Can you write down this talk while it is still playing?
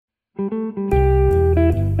Hello,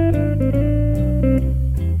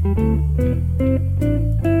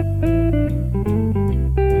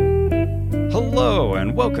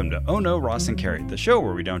 and welcome to Oh No, Ross and Carrie, the show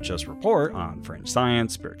where we don't just report on fringe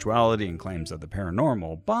science, spirituality, and claims of the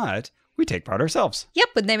paranormal, but we take part ourselves. Yep,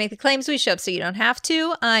 when they make the claims, we show up so you don't have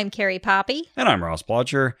to. I'm Carrie Poppy. And I'm Ross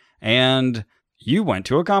Blotcher, and you went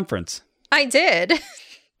to a conference. I did.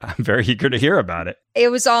 I'm very eager to hear about it. It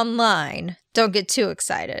was online. Don't get too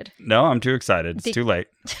excited. No, I'm too excited. It's too late.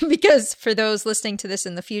 Because for those listening to this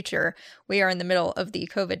in the future, we are in the middle of the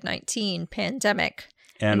COVID-19 pandemic.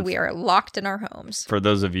 And we are locked in our homes. For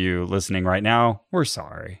those of you listening right now, we're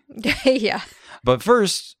sorry. Yeah. But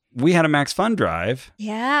first, we had a Max Fun Drive.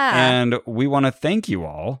 Yeah. And we want to thank you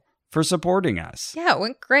all for supporting us. Yeah, it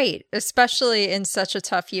went great, especially in such a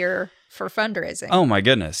tough year for fundraising. Oh my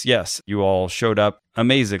goodness, yes. You all showed up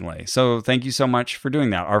amazingly. So thank you so much for doing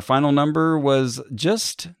that. Our final number was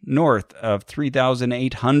just north of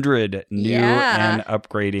 3,800 new and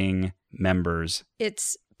upgrading members.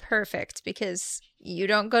 It's perfect because you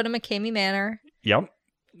don't go to McCamey Manor. Yep.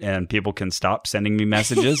 And people can stop sending me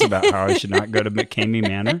messages about how I should not go to McCamey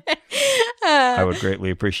Manor. I would greatly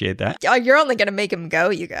appreciate that. You're only going to make them go,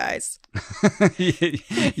 you guys.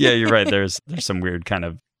 Yeah, you're right. There's some weird kind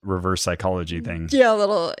of reverse psychology thing. Yeah,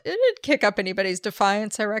 it'd kick up anybody's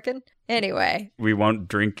defiance, I reckon. Anyway. We won't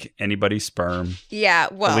drink anybody's sperm. Yeah,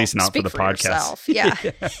 well, at least not for the podcast. Yeah.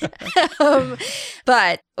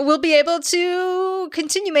 But we'll be able to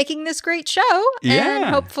continue making this great show and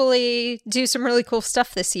hopefully do some really cool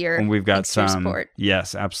stuff this year. And we've got some support.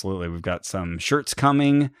 Yes, absolutely. We've got some shirts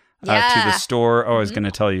coming to the store. Oh, I was going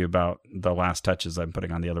to tell you about the last touches I'm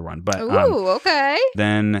putting on the other one. But okay.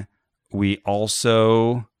 Then we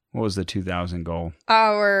also... What was the 2000 goal?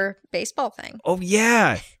 Our baseball thing. Oh,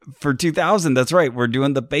 yeah. For 2000, that's right. We're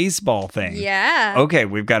doing the baseball thing. Yeah. Okay,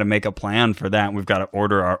 we've got to make a plan for that. We've got to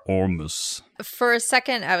order our Ormus. For a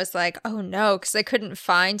second, I was like, oh no, because I couldn't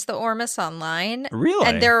find the Ormus online. Really?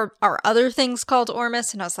 And there are other things called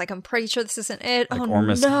Ormus, and I was like, I'm pretty sure this isn't it. Like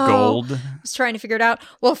Ormus Gold? I was trying to figure it out.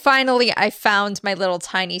 Well, finally, I found my little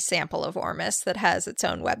tiny sample of Ormus that has its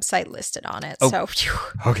own website listed on it. Oh. So,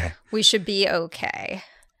 okay. We should be okay.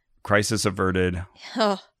 Crisis averted,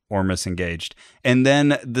 Ormus engaged. And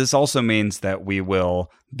then this also means that we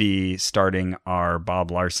will be starting our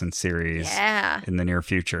Bob Larson series in the near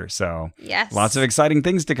future. So lots of exciting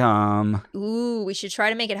things to come. Ooh, we should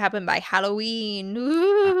try to make it happen by Halloween.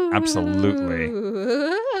 Ooh. Absolutely.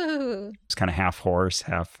 It's kind of half horse,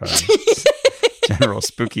 half general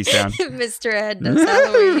spooky sound. Mr. Ed does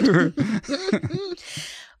Halloween.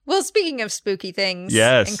 Well, speaking of spooky things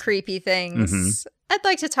and creepy things, I'd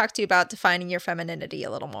like to talk to you about defining your femininity a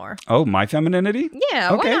little more. Oh, my femininity?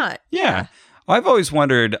 Yeah, okay. Why not? Yeah. I've always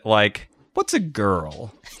wondered, like, what's a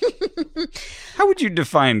girl? How would you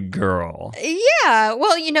define girl? Yeah,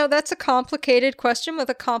 well, that's a complicated question with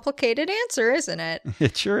a complicated answer, isn't it?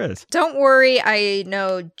 It sure is. Don't worry, I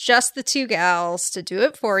know just the two gals to do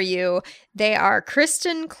it for you. They are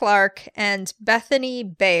Kristen Clark and Bethany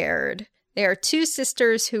Baird. They are two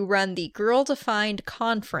sisters who run the Girl Defined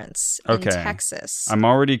Conference in Texas. I'm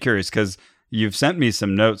already curious because you've sent me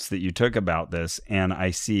some notes that you took about this, and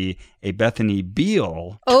I see a Bethany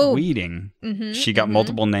Beal tweeting. She got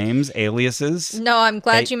multiple names, aliases. No, I'm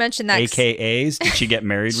glad you mentioned that. AKAs. Did she get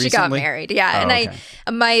married recently? She got married, yeah.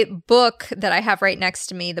 My book that I have right next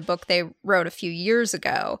to me, the book they wrote a few years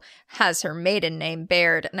ago, has her maiden name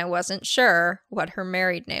Baird, and I wasn't sure what her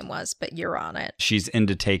married name was, but you're on it. She's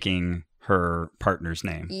into taking her partner's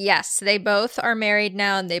name. Yes, they both are married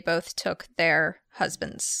now, and they both took their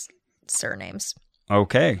husbands' surnames.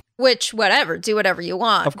 Okay. Which, whatever, do whatever you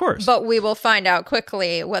want. Of course. But we will find out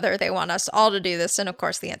quickly whether they want us all to do this, and of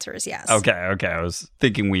course the answer is yes. Okay. I was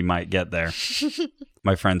thinking we might get there.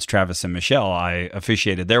 My friends Travis and Michelle, I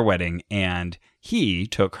officiated their wedding, and he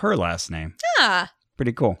took her last name. Ah.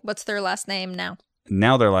 Pretty cool. What's their last name now?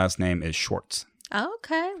 Now their last name is Schwartz.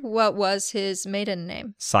 Okay. What was his maiden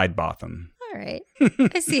name? Sidebotham. All right.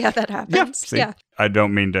 I see how that happens. Yeah. I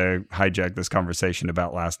don't mean to hijack this conversation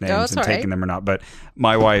about last names and taking right. them or not, but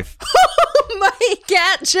my wife... My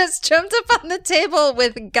cat just jumped up on the table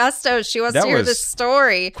with gusto. She wants to hear the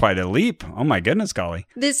story. Quite a leap. Oh my goodness, golly.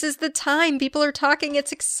 This is the time. People are talking.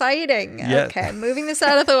 It's exciting. Yes. Okay, moving this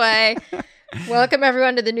out of the way. Welcome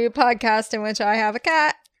everyone to the new podcast in which I have a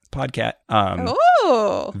cat. Podcat.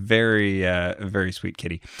 Very, very sweet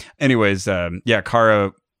kitty. Anyways,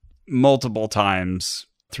 Cara multiple times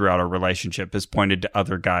throughout our relationship has pointed to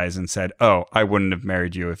other guys and said, "Oh, I wouldn't have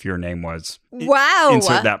married you if your name was wow.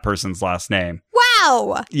 Insert that person's last name."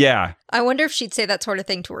 Wow. Yeah. I wonder if she'd say that sort of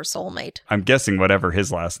thing to her soulmate. I'm guessing whatever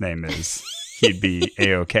his last name is, he'd be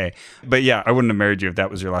A-okay. But yeah, I wouldn't have married you if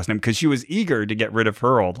that was your last name, because she was eager to get rid of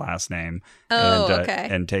her old last name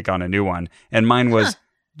and take on a new one. And mine was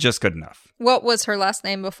just good enough. What was her last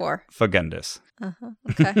name before? Fagundes.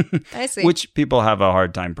 Okay, I see. Which people have a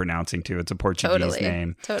hard time pronouncing too. It's a Portuguese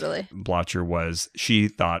name. Totally. Blotcher was, she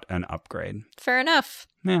thought, an upgrade. Fair enough.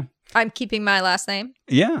 Yeah. I'm keeping my last name.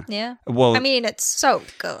 Yeah. Yeah. Well, I mean, it's so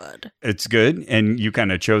good. It's good, and you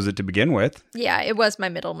kind of chose it to begin with. Yeah, it was my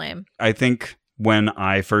middle name. I think when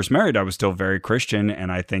I first married, I was still very Christian,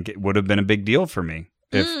 and I think it would have been a big deal for me.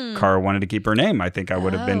 If Cara wanted to keep her name, I think I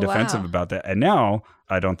would have been defensive about that. And now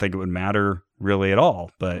I don't think it would matter really at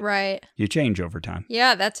all, but you change over time.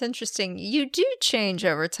 Yeah, that's interesting. You do change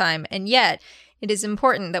over time, and yet it is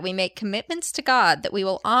important that we make commitments to God that we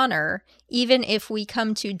will honor, even if we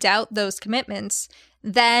come to doubt those commitments.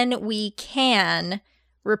 Then we can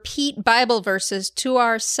repeat Bible verses to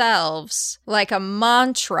ourselves like a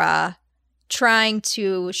mantra, trying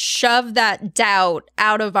to shove that doubt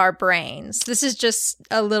out of our brains. This is just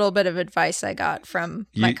a little bit of advice I got from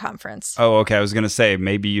my conference. Oh, okay. I was going to say,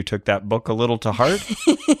 maybe you took that book a little to heart.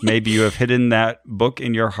 Maybe you have hidden that book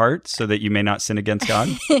in your heart so that you may not sin against God.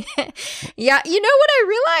 Yeah. You know what I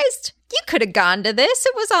realized? You could have gone to this.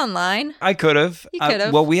 It was online. I could have. You could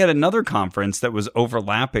have. Well, we had another conference that was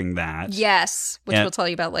overlapping that. Yes, which we'll tell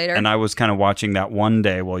you about later. And I was kind of watching that one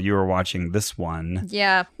day while you were watching this one.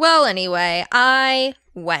 Yeah. Well, anyway, I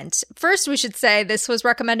went. First, we should say this was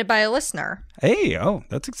recommended by a listener. Hey,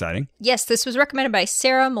 that's exciting. Yes, this was recommended by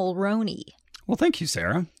Sarah Mulroney. Well, thank you,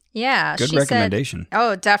 Sarah. Yeah. Good recommendation.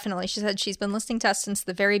 Definitely. She said she's been listening to us since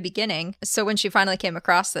the very beginning. So when she finally came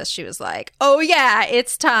across this, she was like, oh yeah,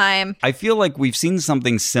 it's time. I feel like we've seen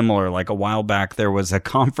something similar. Like a while back, there was a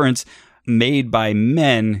conference made by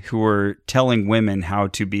men who were telling women how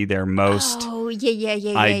to be their most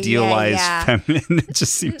idealized feminine. It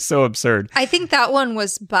just seems so absurd. I think that one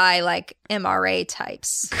was by like MRA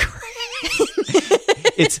types.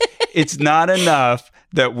 It's not enough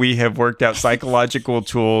that we have worked out psychological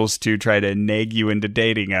tools to try to nag you into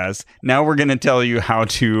dating us. Now we're going to tell you how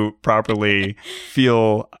to properly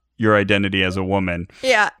feel your identity as a woman.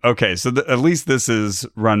 Yeah. Okay, so at least this is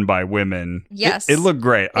run by women. Yes. It looked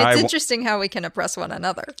great. It's interesting how we can oppress one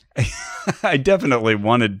another. I definitely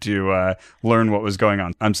wanted to learn what was going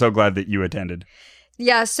on. I'm so glad that you attended.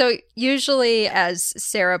 Yeah, so usually, as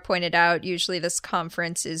Sarah pointed out, usually this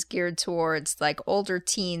conference is geared towards like older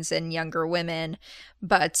teens and younger women.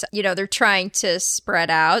 But, they're trying to spread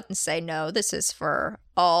out and say, no, this is for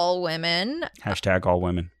all women. Hashtag all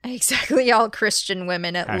women. Exactly, all Christian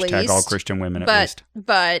women at least. Hashtag all Christian women at least.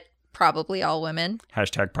 But probably all women.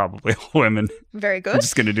 Hashtag probably all women. Very good. I'm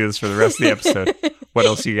just going to do this for the rest of the episode. What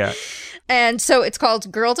else you got? And so it's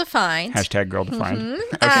called Girl Defined. Hashtag Girl Defined.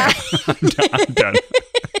 Mm-hmm. Okay, I'm done.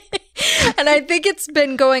 And I think it's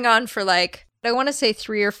been going on for I want to say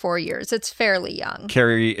 3 or 4 years. It's fairly young.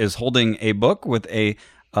 Carrie is holding a book with a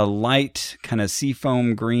light kind of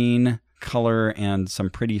seafoam green color and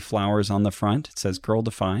some pretty flowers on the front. It says Girl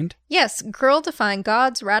Defined. Yes, Girl Defined,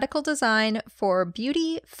 God's Radical Design for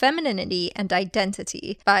Beauty, Femininity, and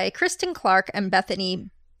Identity by Kristen Clark and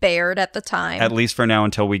Bethany Baird at the time. At least for now,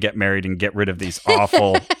 until we get married and get rid of these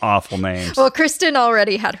awful, awful names. Well, Kristen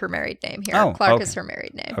already had her married name here. Clark is her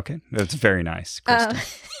married name. Okay, that's very nice, Kristen.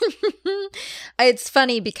 It's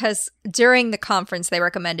funny because during the conference, they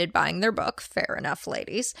recommended buying their book. Fair enough,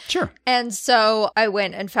 ladies. Sure. And so I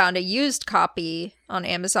went and found a used copy on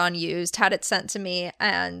Amazon used, had it sent to me,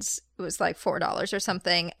 and it was like $4 or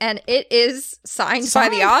something. And it is signed by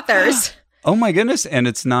the authors. Oh my goodness. And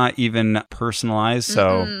it's not even personalized,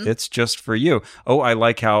 so it's just for you. Oh, I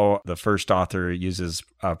like how the first author uses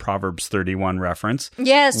a Proverbs 31 reference.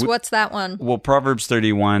 Yes, what's that one? Well, Proverbs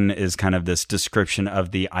 31 is kind of this description of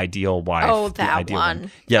the ideal wife. Oh, that one.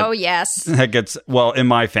 Yeah. Oh, yes. That gets, well, in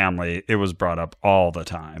my family, it was brought up all the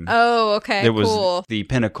time. Oh, okay, It was the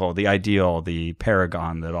pinnacle, the ideal, the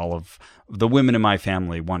paragon that all of the women in my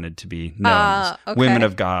family wanted to be known as women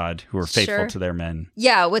of God who are faithful to their men.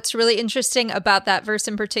 Yeah, what's really interesting about that verse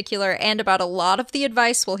in particular, and about a lot of the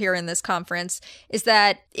advice we'll hear in this conference, is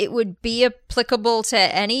that it would be applicable to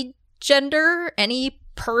any gender, any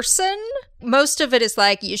person. Most of it is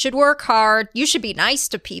like, you should work hard, you should be nice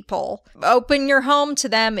to people, open your home to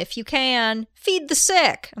them if you can, feed the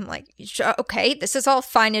sick. I'm like, okay, this is all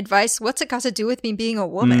fine advice. What's it got to do with me being a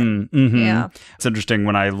woman? Yeah. It's interesting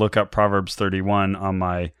when I look up Proverbs 31 on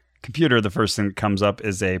my computer, the first thing that comes up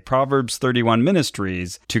is a Proverbs 31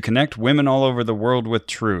 Ministries to connect women all over the world with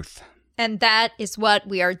truth. And that is what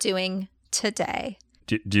we are doing today.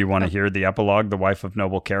 Do you want to hear the epilogue, The Wife of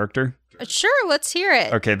Noble Character? Sure, let's hear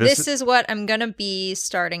it. Okay, this is what I'm going to be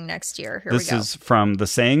starting next year. Here we go. This is from the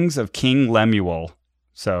sayings of King Lemuel.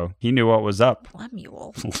 So he knew what was up.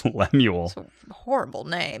 Lemuel. Lemuel. It's a horrible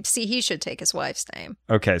name. See, he should take his wife's name.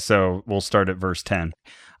 Okay, so we'll start at verse 10.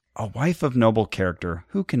 A wife of noble character,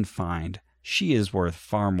 who can find? She is worth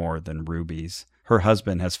far more than rubies. Her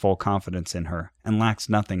husband has full confidence in her and lacks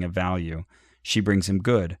nothing of value. She brings him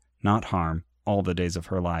good, not harm, all the days of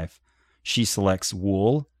her life. She selects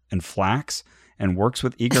wool and flax and works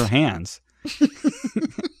with eager hands.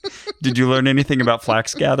 Did you learn anything about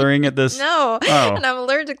flax gathering at this? No, and I'm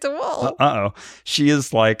allergic to wool. Uh-oh. She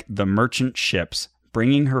is like the merchant ships,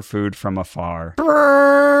 bringing her food from afar.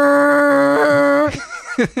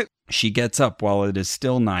 She gets up while it is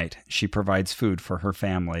still night. She provides food for her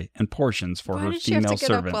family and portions for her female servants. Why does she have to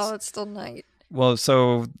get up while it's still night? Well,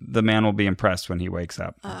 so the man will be impressed when he wakes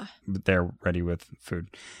up. They're ready with food.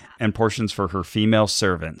 And portions for her female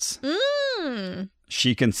servants.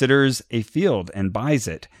 She considers a field and buys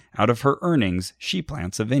it. Out of her earnings, she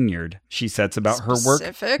plants a vineyard. She sets about her work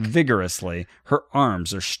vigorously. Her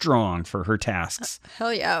arms are strong for her tasks.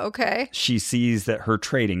 Hell yeah, okay. She sees that her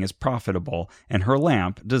trading is profitable, and her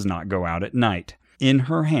lamp does not go out at night. In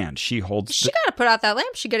her hand, she holds... She got to put out that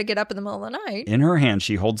lamp. She got to get up in the middle of the night. In her hand,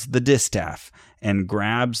 she holds the distaff and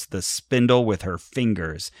grabs the spindle with her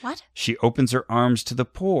fingers. What? She opens her arms to the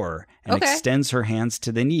poor and extends her hands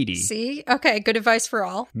to the needy. See? Okay, good advice for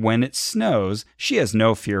all. When it snows, she has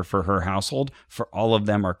no fear for her household, for all of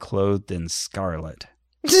them are clothed in scarlet.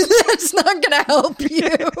 That's not going to help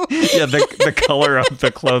you. Yeah, the color of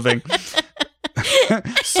the clothing.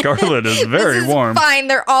 Scarlet is very warm. Fine,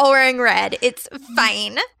 they're all wearing red. It's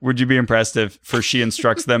fine. Would you be impressed if she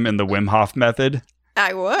instructs them in the Wim Hof method?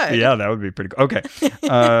 I would. Yeah, that would be pretty cool.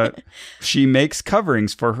 Okay. She makes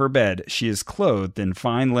coverings for her bed. She is clothed in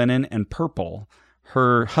fine linen and purple.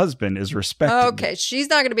 Her husband is respected. Okay, she's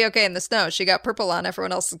not going to be okay in the snow. She got purple on.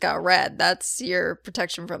 Everyone else has got red. That's your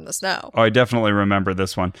protection from the snow. Oh, I definitely remember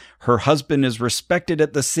this one. Her husband is respected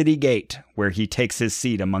at the city gate, where he takes his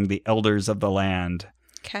seat among the elders of the land.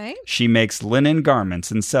 Okay. She makes linen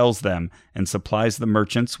garments and sells them, and supplies the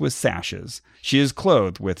merchants with sashes. She is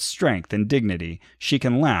clothed with strength and dignity. She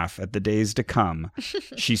can laugh at the days to come.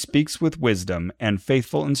 She speaks with wisdom, and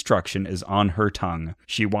faithful instruction is on her tongue.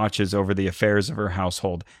 She watches over the affairs of her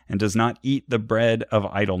household, and does not eat the bread of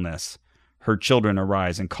idleness. Her children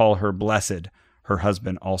arise and call her blessed. Her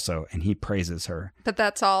husband also, and he praises her. But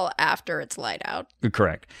that's all after it's light out.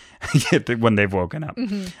 Correct. When they've woken up.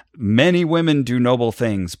 Mm-hmm. Many women do noble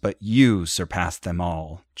things, but you surpass them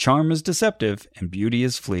all. Charm is deceptive, and beauty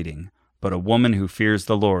is fleeting. But a woman who fears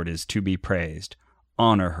the Lord is to be praised.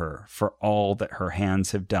 Honor her for all that her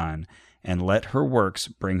hands have done, and let her works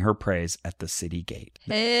bring her praise at the city gate.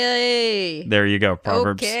 Hey! There you go.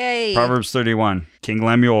 Proverbs. Okay. Proverbs 31. King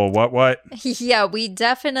Lemuel, what? Yeah, we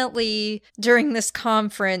definitely, during this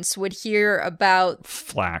conference, would hear about...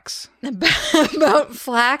 Flax. About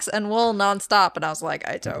flax and wool nonstop, and I was like,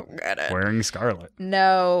 I don't get it. Wearing scarlet.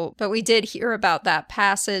 No, but we did hear about that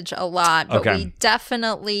passage a lot, but we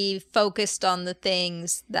definitely focused on the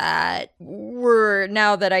things that were,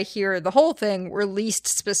 now that I hear the whole thing, were least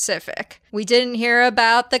specific. We didn't hear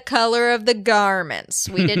about the color of the garments.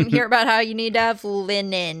 We didn't hear about how you need to have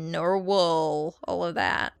linen or wool, all of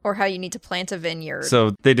that, or how you need to plant a vineyard.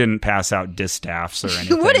 So they didn't pass out distaffs or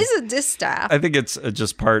anything. What is a distaff? I think it's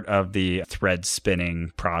just part of the thread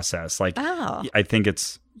spinning process. I think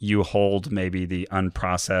it's you hold maybe the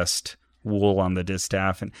unprocessed wool on the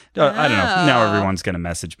distaff, and I don't know. Now everyone's going to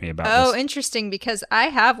message me about this. Oh, interesting, because I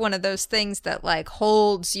have one of those things that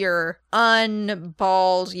holds your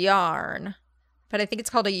unballed yarn. But I think it's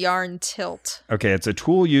called a yarn tilt. Okay, it's a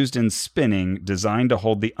tool used in spinning designed to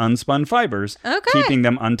hold the unspun fibers, keeping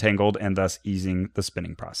them untangled and thus easing the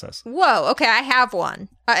spinning process. Whoa, okay, I have one.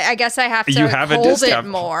 I guess I have to hold it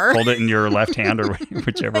more. Hold it in your left hand or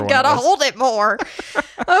whichever one. I gotta hold it more.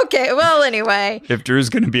 Okay, well, anyway. If Drew's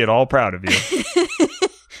going to be at all proud of you.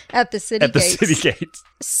 At the city gates. At the city gates.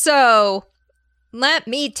 So... let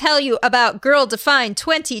me tell you about Girl Define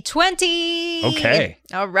 2020. Okay.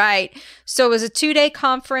 All right. So it was a 2-day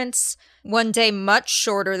conference, one day much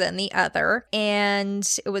shorter than the other, and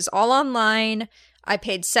it was all online. I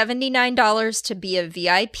paid $79 to be a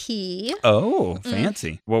VIP. Oh,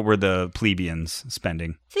 fancy. What were the plebeians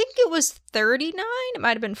spending? I think it was $39. It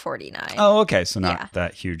might have been $49. Oh, okay. So not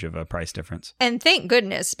that huge of a price difference. And thank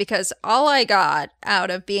goodness, because all I got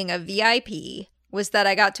out of being a VIP was that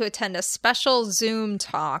I got to attend a special Zoom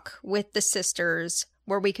talk with the sisters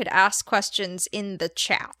where we could ask questions in the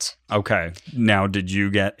chat. Okay. Now, did you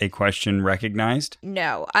get a question recognized?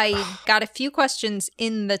 No, I got a few questions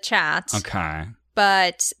in the chat. Okay.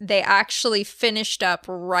 But they actually finished up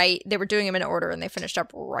right. They were doing them in order, and they finished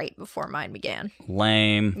up right before mine began.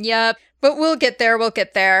 Lame. Yep. But we'll get there. We'll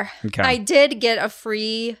get there. Okay. I did get a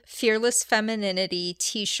free Fearless Femininity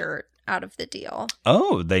t-shirt out of the deal.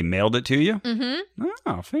 Oh, they mailed it to you? Mm-hmm.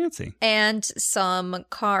 Oh, fancy. And some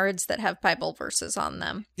cards that have Bible verses on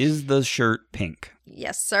them. Is the shirt pink?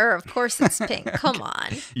 Yes, sir. Of course it's pink. Come on.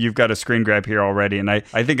 You've got a screen grab here already, and I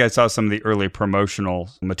think I saw some of the early promotional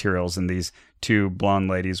materials, and these two blonde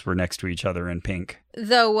ladies were next to each other in pink.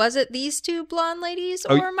 Though, was it these two blonde ladies?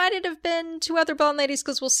 Or might it have been two other blonde ladies?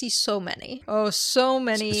 Because we'll see so many. Oh, so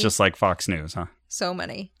many. It's just like Fox News, huh? So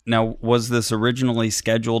many. Now, was this originally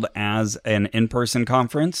scheduled as an in-person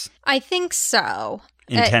conference? I think so.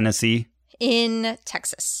 In Tennessee? In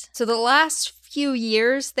Texas. So the last few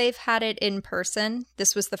years, they've had it in person.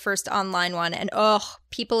 This was the first online one. And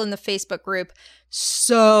people in the Facebook group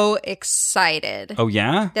so excited. Oh,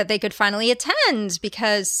 yeah? That they could finally attend,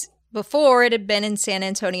 because before it had been in San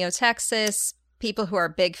Antonio, Texas. People who are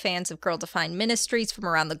big fans of Girl Defined Ministries from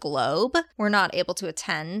around the globe were not able to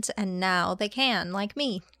attend, and now they can, like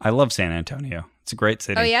me. I love San Antonio. It's a great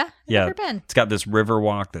city. Oh, yeah? Yeah. Never been. It's got this river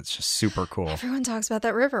walk that's just super cool. Everyone talks about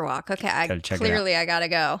that river walk. Okay, I gotta gotta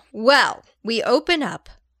go. Well, we open up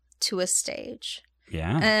to a stage.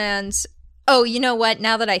 Yeah. And, oh, you know what?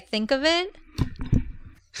 Now that I think of it,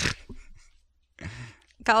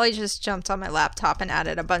 Golly just jumped on my laptop and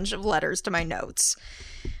added a bunch of letters to my notes.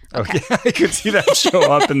 Okay. Oh, yeah, I could see that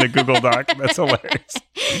show up in the Google Doc. That's hilarious.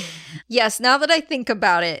 Yes, now that I think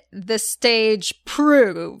about it, the stage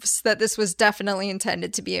proves that this was definitely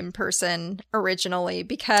intended to be in person originally,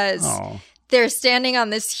 because they're standing on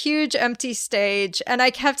this huge empty stage, and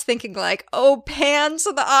I kept thinking like, oh, pan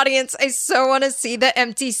to the audience. I so want to see the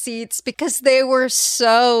empty seats, because they were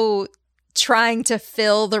so trying to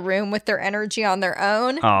fill the room with their energy on their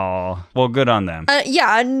own. Oh, well, good on them.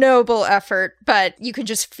 Yeah, a noble effort, but you can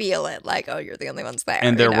just feel it, like, oh, you're the only ones there.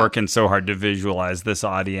 And they're working so hard to visualize this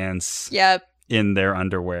audience. Yep. In their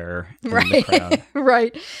underwear. Right. In the crowd.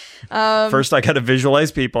 Right. First, I got to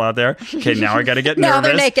visualize people out there. Okay, now I got to get nervous. Now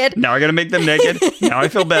they're naked. Now I got to make them naked. Now I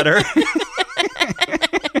feel better.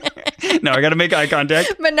 Now I got to make eye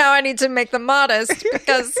contact. But now I need to make them modest,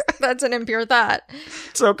 because that's an impure thought.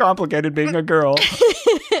 It's so complicated being a girl.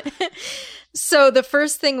 So the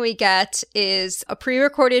first thing we get is a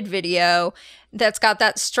pre-recorded video that's got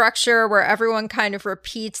that structure where everyone kind of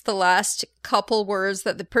repeats the last couple words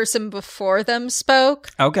that the person before them spoke.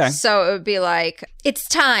 Okay. So it would be like, it's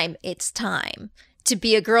time to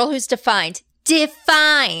be a girl who's defined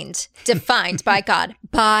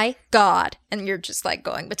by God. And you're just like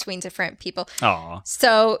going between different people. Aw.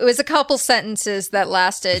 So it was a couple sentences that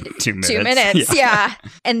lasted 2 minutes. Yeah.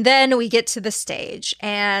 And then we get to the stage,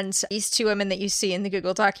 and these two women that you see in the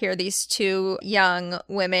Google Doc here, these two young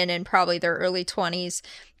women in probably their early 20s,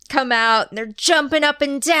 come out, and they're jumping up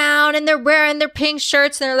and down, and they're wearing their pink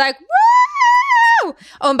shirts, and they're like, woo!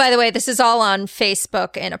 Oh, and by the way, this is all on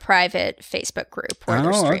Facebook in a private Facebook group where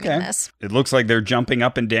they're streaming this. It looks like they're jumping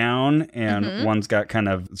up and down, and one's got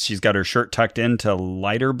she's got her shirt tucked into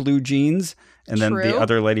lighter blue jeans, and then the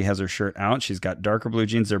other lady has her shirt out. She's got darker blue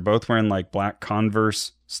jeans. They're both wearing like black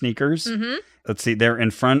Converse sneakers. Mm-hmm. Let's see, they're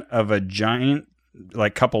in front of a giant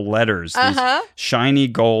like couple letters. These shiny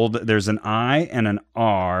gold. There's an I and an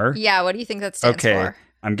R. Yeah, what do you think that stands for?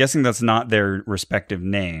 I'm guessing that's not their respective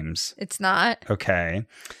names. It's not. Okay.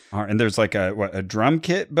 And there's like a drum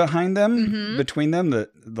kit behind them, between them,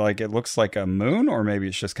 that like it looks like a moon, or maybe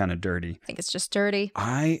it's just kind of dirty. I think it's just dirty.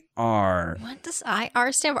 IR. What does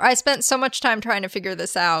IR stand for? I spent so much time trying to figure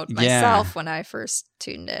this out myself when I first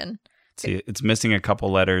tuned in. See, it's missing a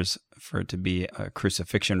couple letters for it to be a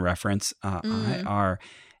crucifixion reference. IR.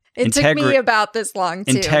 It took me about this long,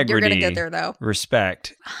 too. Integrity. You're going to get there, though.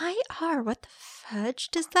 Respect. IR, what the fudge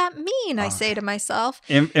does that mean? I say to myself.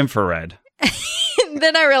 Infrared.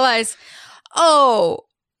 Then I realize, oh,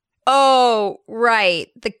 right.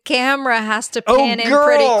 The camera has to pan in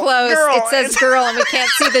pretty close. It says girl, and we can't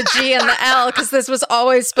see the G and the L because this was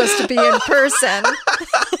always supposed to be in person.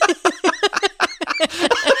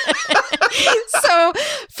 So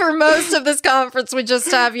for most of this conference, we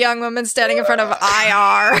just have young women standing in front of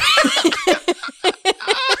IR.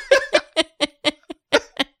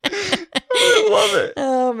 I love it.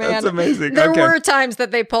 Oh, man. That's amazing. There were times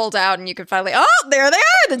that they pulled out and you could finally, there they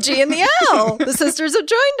are, the G and the L. The sisters have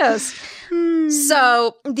joined us.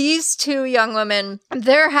 So these two young women,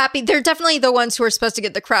 they're happy. They're definitely the ones who are supposed to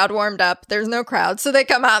get the crowd warmed up. There's no crowd. So they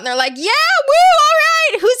come out and they're like, yeah, woo, all right.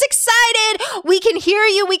 Who's excited? We can hear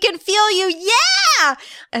you. We can feel you. Yeah!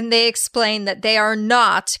 And they explain that they are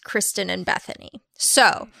not Kristen and Bethany.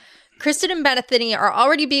 So Kristen and Bethany are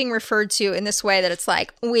already being referred to in this way that it's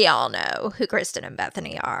like, we all know who Kristen and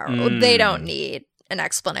Bethany are. They don't need an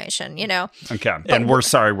explanation, you know? Okay. And we're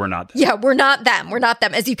sorry we're not them. Yeah, we're not them. We're not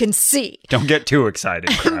them, as you can see. Don't get too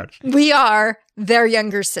excited, crowd. We are their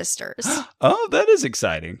younger sisters. Oh, that is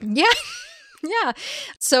exciting. Yeah. Yeah.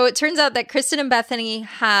 So it turns out that Kristen and Bethany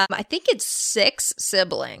have, I think it's 6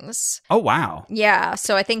 siblings. Oh, wow. Yeah.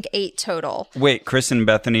 So I think 8 total. Wait, Kristen and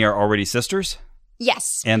Bethany are already sisters?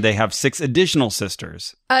 Yes. And they have 6 additional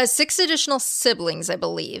sisters. 6 additional siblings, I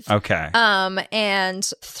believe. Okay.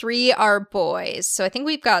 And 3 are boys. So I think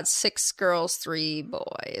we've got 6 girls, 3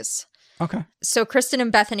 boys. Okay. So Kristen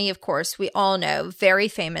and Bethany, of course, we all know, very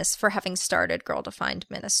famous for having started Girl Defined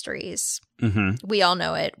Ministries. Mm-hmm. We all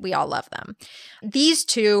know it. We all love them. These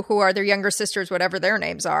 2, who are their younger sisters, whatever their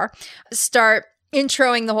names are, start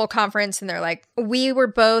introing the whole conference. And they're like, we were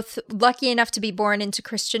both lucky enough to be born into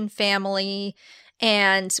Christian family.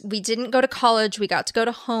 And we didn't go to college. We got to go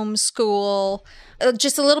to homeschool.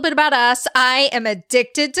 Just a little bit about us. I am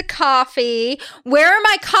addicted to coffee. Where are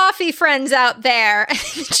my coffee friends out there? And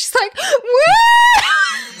she's like,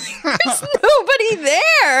 where? There's nobody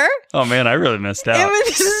there. Oh, man, I really missed out.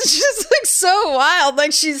 This is just like so wild.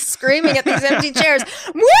 Like she's screaming at these empty chairs.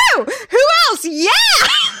 Woo! Who else? Yeah!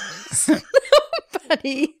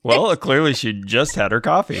 Nobody. Well, clearly she just had her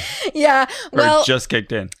coffee. Yeah. Well, or just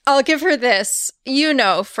kicked in. I'll give her this. You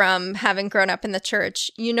know, from having grown up in the church,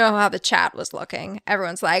 you know how the chat was looking.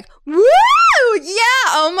 Everyone's like, woo! Yeah.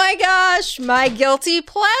 Oh my gosh. My guilty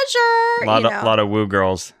pleasure. A lot of woo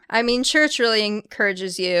girls. I mean, church really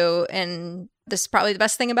encourages you, and this is probably the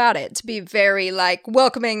best thing about it, to be very like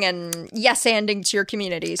welcoming and yes-anding to your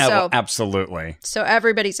community. So absolutely. So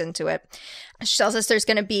everybody's into it. She tells us there's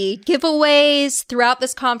going to be giveaways throughout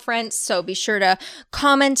this conference, so be sure to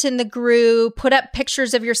comment in the group, put up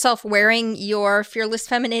pictures of yourself wearing your Fearless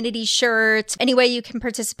Femininity shirt. Any way you can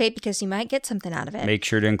participate, because you might get something out of it. Make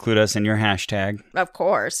sure to include us in your hashtag. Of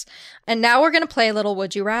course. And now we're going to play a little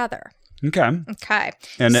Would You Rather. Okay.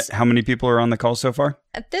 And how many people are on the call so far?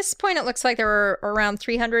 At this point, it looks like there were around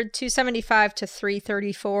 300, 275 to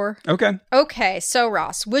 334. Okay, so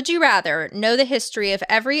Ross, would you rather know the history of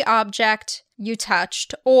every object you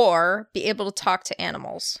touched or be able to talk to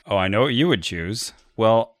animals? Oh, I know what you would choose.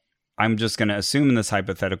 Well, I'm just going to assume in this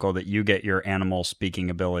hypothetical that you get your animal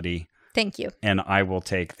speaking ability. Thank you. And I will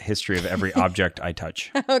take the history of every object I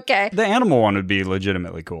touch. Okay. The animal one would be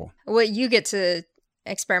legitimately cool. Well, you get to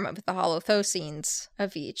experiment with the holothoscenes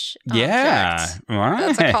of each object. Yeah, right.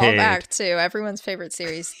 That's a callback to everyone's favorite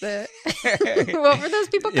series. What were those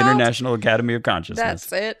people called? International Academy of Consciousness.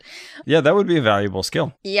 That's it. Yeah, that would be a valuable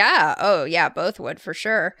skill. Yeah. Oh, yeah, both would for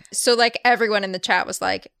sure. So, like, everyone in the chat was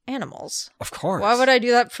like, animals. Of course. Why would I do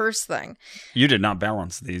that first thing? You did not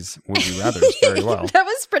balance these would you rathers very well. That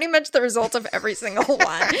was pretty much the result of every single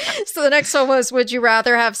one. So the next one was, would you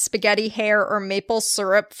rather have spaghetti hair or maple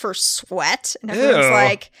syrup for sweat? And everyone's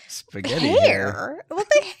like, spaghetti hair? What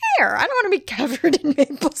the hair? I don't want to be covered in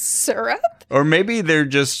maple syrup. Or maybe they're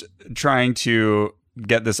just trying to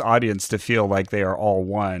get this audience to feel like they are all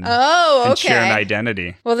one. Oh, okay. And share an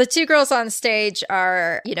identity. Well, the 2 girls on stage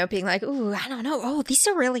are, being like, ooh, I don't know. Oh, these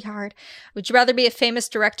are really hard. Would you rather be a famous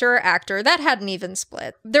director or actor? That had an even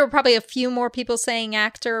split. There were probably a few more people saying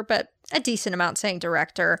actor, but a decent amount saying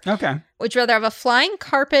director. Okay. Would you rather have a flying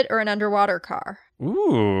carpet or an underwater car?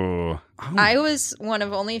 Ooh. Oh. I was one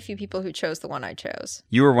of only a few people who chose the one I chose.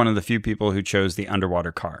 You were one of the few people who chose the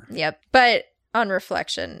underwater car. Yep. But on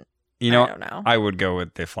reflection, I don't know. I would go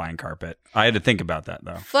with the flying carpet. I had to think about that,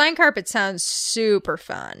 though. Flying carpet sounds super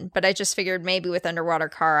fun, but I just figured maybe with underwater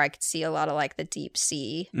car, I could see a lot of like the deep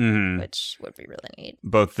sea, which would be really neat.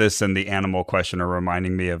 Both this and the animal question are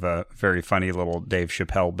reminding me of a very funny little Dave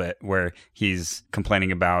Chappelle bit where he's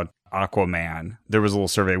complaining about Aquaman. There was a little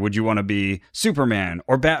survey. Would you want to be Superman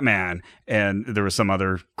or Batman? And there was some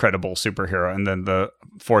other credible superhero. And then the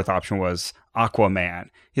 4th option was Aquaman.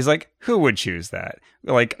 He's like, who would choose that?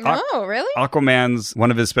 Like, oh, really? Aquaman's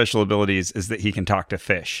one of his special abilities is that he can talk to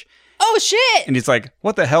fish. Oh, shit. And he's like,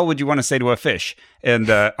 what the hell would you want to say to a fish? And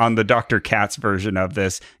on the Dr. Katz version of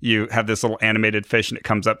this, you have this little animated fish and it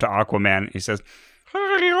comes up to Aquaman. And he says,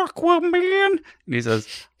 hi, Aquaman. And he says,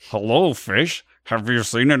 hello, fish. Have you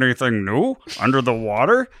seen anything new under the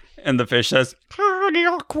water? And the fish says, hi,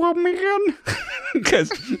 Aquaman.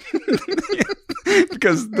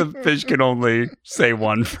 because the fish can only say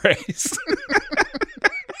one phrase.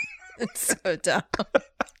 It's so dumb.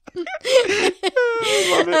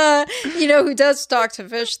 You know who does talk to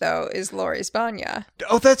fish, though, is Lori Spagna.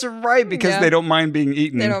 Oh, that's right, because they don't mind being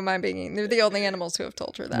eaten. They don't mind being eaten. They're the only animals who have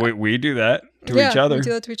told her that. We do that to each other. We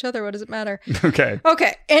do that to each other. What does it matter? Okay.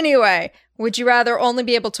 Okay, anyway, would you rather only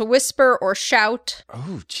be able to whisper or shout?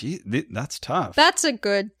 Oh, gee, that's tough. That's a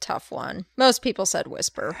good, tough one. Most people said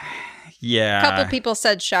whisper. Yeah. A couple people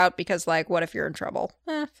said shout because, like, what if you're in trouble?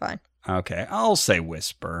 Fine. Okay, I'll say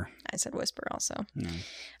whisper. I said whisper also.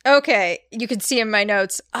 Okay, you can see in my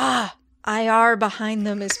notes, IR behind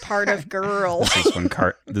them is part of girl.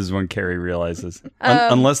 This is when Carrie realizes.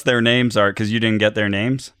 Unless their names are, because you didn't get their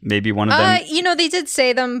names, maybe one of them. They did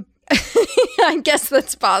say them. I guess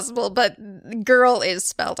that's possible, but girl is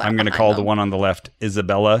spelled out. I'm going to call the one on the left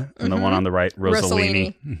Isabella and the one on the right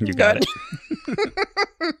Rossellini. You got it.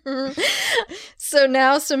 So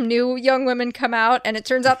now some new young women come out, and it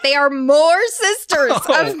turns out they are more sisters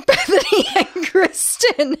of Bethany and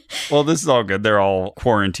Kristen. Well, this is all good. They're all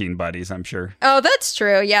quarantine buddies, I'm sure. Oh, that's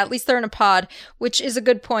true. Yeah, at least they're in a pod, which is a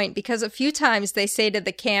good point, because a few times they say to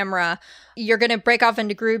the camera, you're going to break off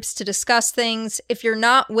into groups to discuss things. If you're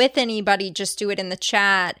not with anybody, just do it in the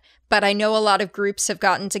chat. But I know a lot of groups have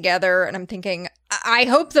gotten together, and I'm thinking, I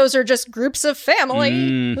hope those are just groups of family.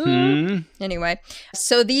 Mm-hmm. Anyway,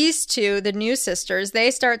 so these two, the new sisters,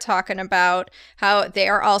 they start talking about how they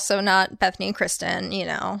are also not Bethany and Kristen,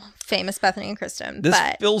 famous Bethany and Kristen. This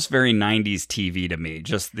feels very 90s TV to me,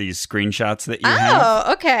 just these screenshots that you have.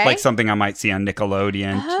 Oh, okay. Like something I might see on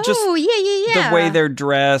Nickelodeon. Oh, just yeah. The way they're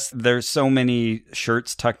dressed, there's so many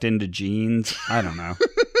shirts tucked into jeans. I don't know.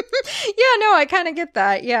 Yeah, no, I kind of get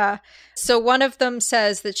that. Yeah. So one of them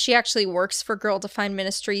says that she actually works for Girl Defined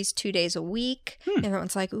Ministries 2 days a week.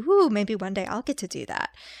 Everyone's like, ooh, maybe one day I'll get to do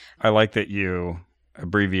that. I like that you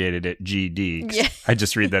abbreviated it GD. Yeah. I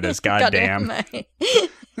just read that as goddamn.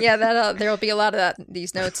 Yeah, there'll be a lot of that in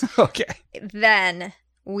these notes. Okay. Then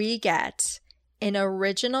we get an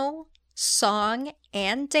original song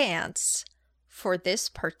and dance for this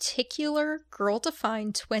particular Girl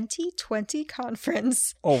Defined 2020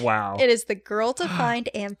 conference. Oh, wow. It is the Girl Defined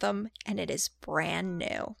anthem, and it is brand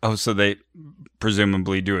new. Oh, so they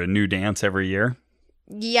presumably do a new dance every year?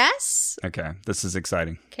 Yes. Okay, this is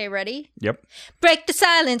exciting. Okay, ready? Yep. Break the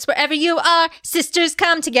silence wherever you are. Sisters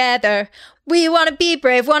come together. We want to be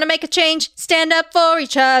brave, want to make a change, stand up for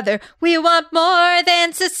each other. We want more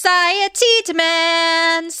than society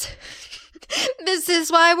demands. This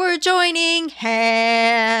is why we're joining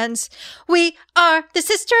hands. We are the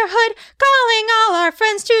sisterhood, calling all our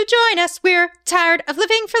friends to join us. We're tired of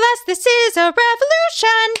living for less. This is a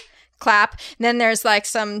revolution. Clap. And then there's like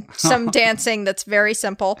some dancing that's very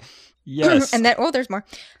simple. Yes. And then, there's more.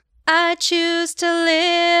 I choose to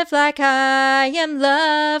live like I am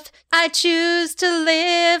loved. I choose to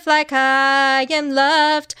live like I am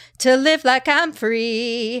loved. To live like I'm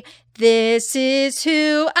free. This is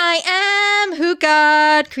who I am, who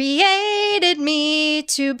God created me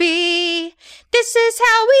to be. This is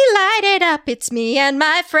how we light it up. It's me and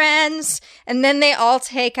my friends. And then they all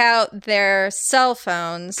take out their cell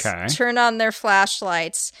phones, turn on their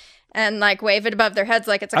flashlights, and like wave it above their heads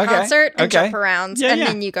like it's a concert and jump around.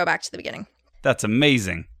 Then you go back to the beginning. That's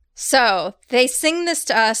amazing. So they sing this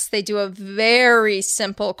to us. They do a very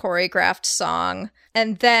simple choreographed song.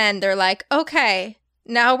 And then they're like, okay,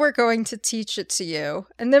 now we're going to teach it to you.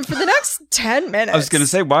 And then for the next 10 minutes. I was going to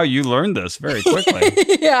say, wow, you learned this very quickly.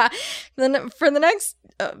 Yeah. Then for the next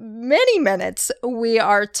many minutes, we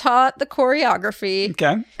are taught the choreography.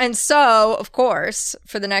 Okay. And so, of course,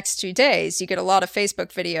 for the next 2 days, you get a lot of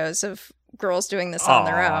Facebook videos of girls doing this on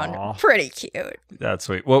their own. Pretty cute. That's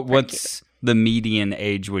sweet. What's the median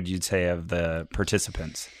age, would you say, of the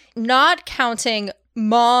participants? Not counting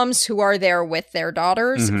moms who are there with their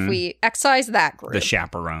daughters. If we excise that group. The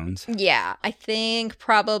chaperones. Yeah. I think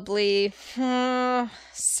probably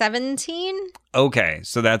 17. Okay.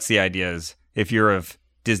 So that's the idea, is if you're of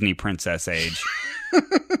Disney princess age,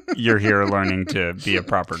 you're here learning to be a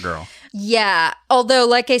proper girl. Yeah. Although,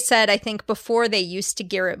 like I said, I think before they used to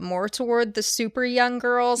gear it more toward the super young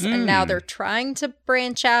girls, and now they're trying to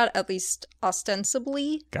branch out, at least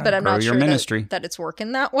ostensibly. But I'm not sure that it's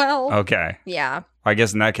working that well. Okay. Yeah. I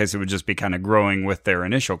guess in that case, it would just be kind of growing with their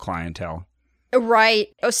initial clientele. Right.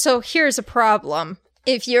 So here's a problem.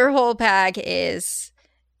 If your whole bag is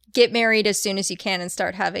get married as soon as you can and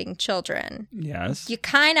start having children. Yes. You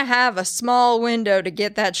kind of have a small window to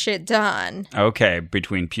get that shit done. Okay,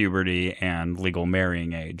 between puberty and legal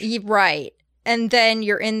marrying age. Right. And then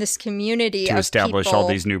you're in this community to of establish people. all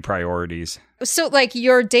these new priorities. So, like,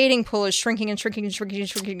 your dating pool is shrinking and shrinking and shrinking and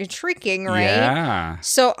shrinking and shrinking, right? Yeah.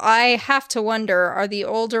 So I have to wonder, are the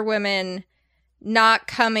older women not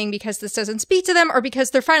coming because this doesn't speak to them or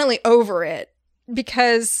because they're finally over it.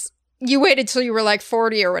 Because you waited till you were like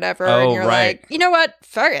 40 or whatever. And you're like, you know what?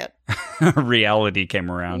 Fuck it. Reality came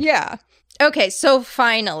around. Yeah. Okay, so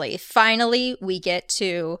finally, we get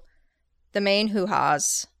to the main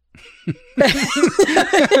hoo-has.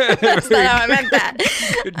 That's not how I meant that.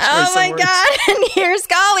 Oh my God. And here's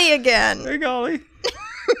Golly again. Hey, Golly.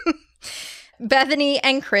 Bethany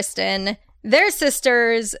and Kristen, they're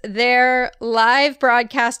sisters. They're live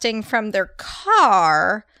broadcasting from their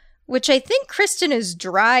car, which I think Kristen is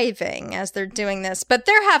driving as they're doing this, but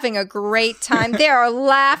they're having a great time. They are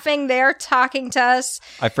laughing. They're talking to us.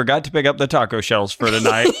 I forgot to pick up the taco shells for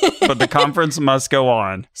tonight, but the conference must go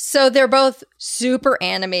on. So they're both super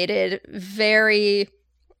animated, very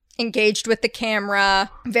engaged with the camera,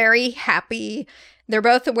 very happy. They're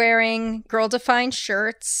both wearing girl-defined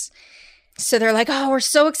shirts. So they're like, oh, we're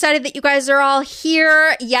so excited that you guys are all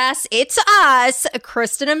here. Yes, it's us,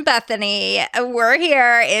 Kristen and Bethany. We're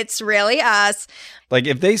here. It's really us. Like,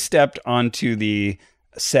 if they stepped onto the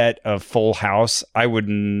set of Full House, I would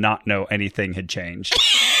not know anything had changed.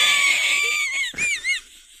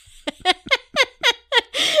 Yeah,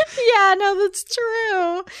 no, that's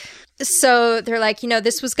true. So they're like,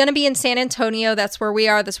 this was going to be in San Antonio. That's where we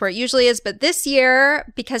are. That's where it usually is. But this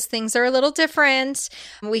year, because things are a little different,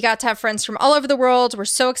 we got to have friends from all over the world. We're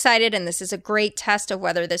so excited. And this is a great test of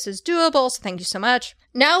whether this is doable. So thank you so much.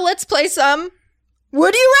 Now let's play some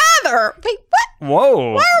Would You Rather. Wait, what?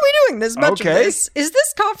 Whoa. Why are we doing this much of this? Is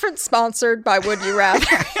this conference sponsored by Would You Rather?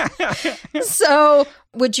 So,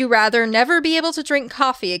 would you rather never be able to drink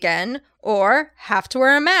coffee again or have to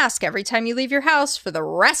wear a mask every time you leave your house for the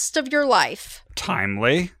rest of your life?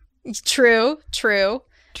 Timely. True.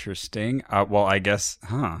 Interesting. Well, I guess,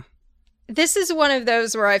 This is one of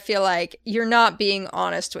those where I feel like you're not being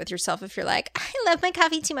honest with yourself if you're like, I love my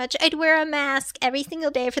coffee too much. I'd wear a mask every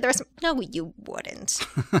single day for the rest of... No, you wouldn't.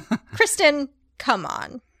 Kristen, come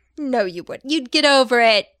on. No, you wouldn't. You'd get over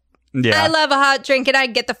it. Yeah. I love a hot drink and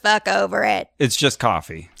I'd get the fuck over it. It's just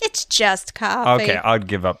coffee. It's just coffee. Okay, I'd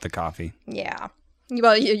give up the coffee. Yeah.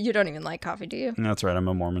 Well, you don't even like coffee, do you? That's right. I'm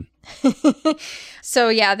a Mormon. So,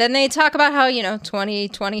 yeah, then they talk about how,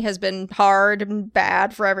 2020 has been hard and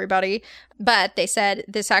bad for everybody. But they said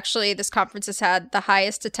this conference has had the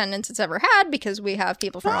highest attendance it's ever had because we have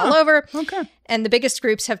people from all over. Okay. And the biggest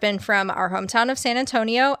groups have been from our hometown of San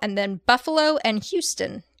Antonio and then Buffalo and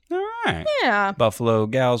Houston. All right. Yeah. Buffalo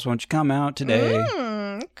gals, won't you come out today?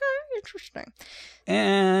 Okay, interesting.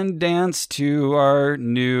 And dance to our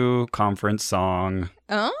new conference song.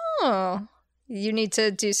 Oh, you need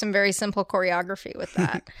to do some very simple choreography with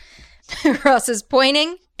that. Ross is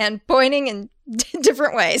pointing in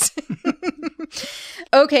different ways.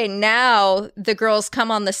 Okay, now the girls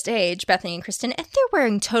come on the stage, Bethany and Kristen, and they're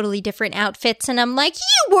wearing totally different outfits. And I'm like,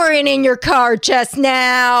 you weren't in your car just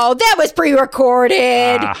now. That was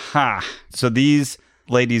pre-recorded. Aha. So these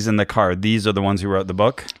ladies in the car, these are the ones who wrote the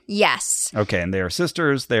book? Yes. Okay, and they are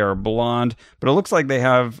sisters. They are blonde, but it looks like they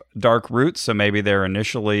have dark roots, so maybe they're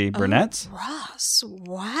initially brunettes. Oh, Ross,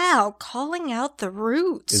 wow, calling out the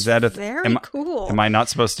roots. Is that very cool? Am I not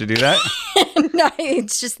supposed to do that? No,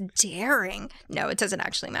 it's just daring. No, it doesn't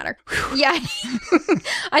actually matter. Yeah,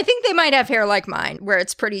 I think they might have hair like mine, where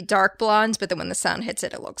it's pretty dark blonde, but then when the sun hits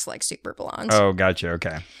it, it looks like super blonde. Oh, gotcha.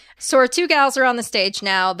 Okay. So our two gals are on the stage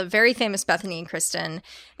now, the very famous Bethany and Kristen,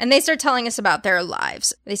 and they start telling us about their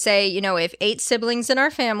lives. They say, we have 8 siblings in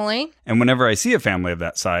our family. And whenever I see a family of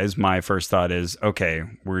that size, my first thought is, okay,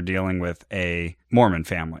 we're dealing with a Mormon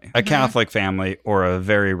family, a Catholic family, or a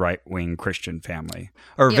very right-wing Christian family,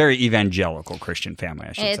 or a very evangelical Christian family,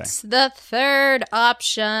 I should say. It's the third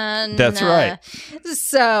option. That's right.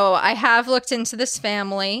 So I have looked into this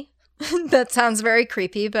family. That sounds very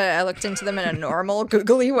creepy, but I looked into them in a normal,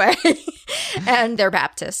 googly way. And they're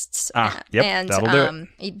Baptists. Yep, and that'll do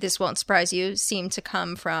it. This won't surprise you, seem to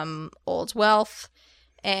come from old wealth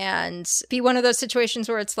and be one of those situations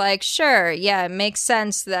where it's like, sure, yeah, it makes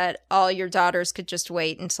sense that all your daughters could just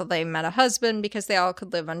wait until they met a husband because they all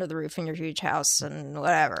could live under the roof in your huge house and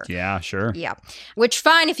whatever. Yeah, sure. Yeah. Which,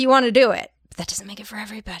 fine if you want to do it, but that doesn't make it for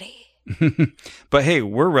everybody. But hey,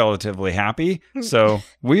 we're relatively happy, so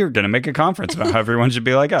we are going to make a conference about how everyone should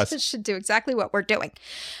be like us. Should do exactly what we're doing.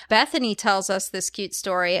 Bethany tells us this cute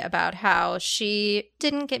story about how she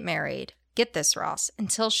didn't get married, get this, Ross,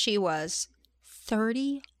 until she was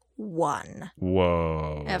 31.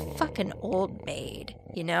 Whoa. A fucking old maid.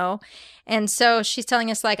 you know? And so she's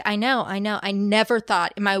telling us, like, I know. I never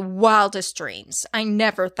thought in my wildest dreams, I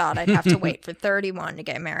never thought I'd have to wait for 31 to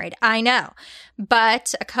get married. I know.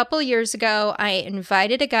 But a couple years ago, I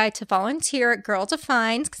invited a guy to volunteer at Girl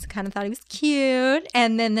Defines because I kind of thought he was cute.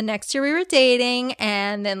 And then the next year we were dating.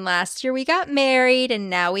 And then last year we got married. And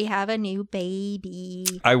now we have a new baby.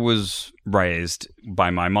 I was raised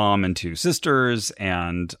by my mom and 2 sisters,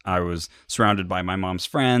 and I was surrounded by my mom's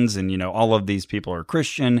friends, and, you know, all of these people are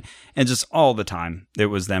Christian, and just all the time it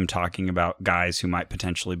was them talking about guys who might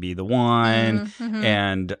potentially be the one,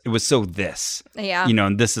 and it was you know,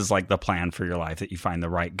 and this is like the plan for your life, that you find the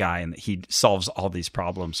right guy and that he solves all these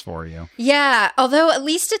problems for you. Yeah, although at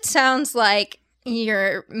least it sounds like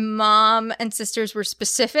your mom and sisters were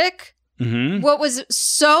specific. What was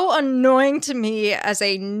so annoying to me as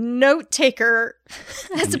a note taker,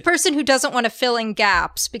 as a person who doesn't want to fill in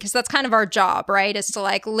gaps, because that's kind of our job, right? Is to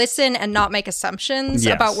like listen and not make assumptions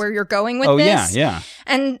about where you're going with this. Yeah.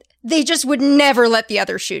 And they just would never let the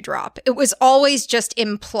other shoe drop. It was always just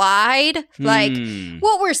implied. Like,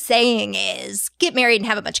 what we're saying is get married and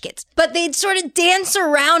have a bunch of kids. But they'd sort of dance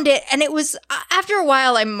around it. And it was, after a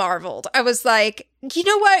while, I marveled. I was like, you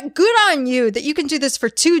know what? Good on you that you can do this for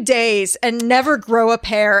 2 days and never grow a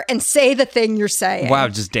pair and say the thing you're saying. Wow,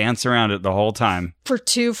 just dance around it the whole time. For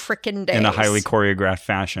 2 freaking days. In a highly choreographed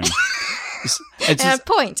fashion.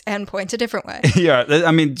 And point a different way. Yeah,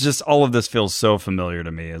 I mean, just all of this feels so familiar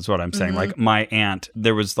to me is what I'm saying. Like my aunt,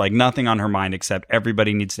 there was like nothing on her mind except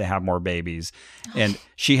everybody needs to have more babies. And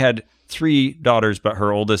she had 3 daughters, but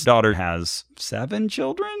her oldest daughter has 7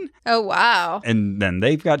 children. Oh, wow. And then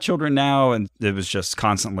they've got children now. And it was just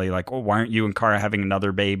constantly like, oh, why aren't you and Cara having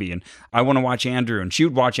another baby? And I want to watch Andrew. And she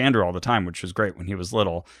would watch Andrew all the time, which was great when he was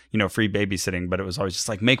little, you know, free babysitting. But it was always just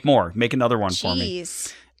like, make more, make another one for me.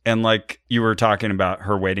 And like you were talking about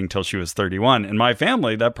her waiting till she was 31. In my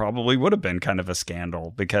family, that probably would have been kind of a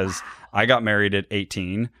scandal because I got married at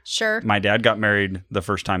 18. Sure. My dad got married the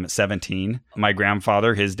first time at 17. My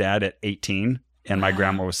grandfather, his dad at 18. And my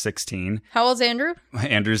grandma was 16. How old's Andrew?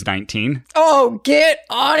 Andrew's 19. Oh, get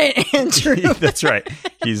on it, Andrew. That's right.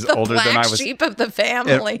 He's older than I was. The black sheep of the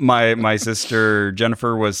family. My sister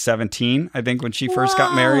Jennifer was 17, I think, when she first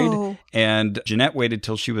got married. And Jeanette waited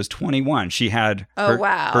till she was 21. She had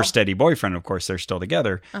her steady boyfriend. Of course, they're still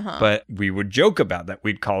together. But we would joke about that.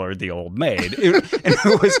 We'd call her the old maid.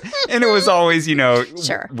 And it was always, you know,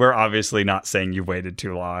 we're obviously not saying you waited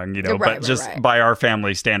too long, you know, but by our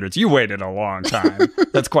family standards, you waited a long time.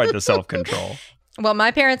 That's quite the self-control. Well,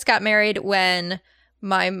 my parents got married when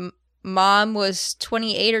my mom was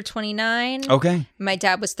 28 or 29. Okay. My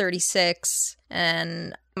dad was 36,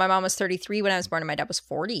 and my mom was 33 when I was born, and my dad was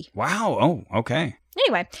 40. Wow. Oh, okay.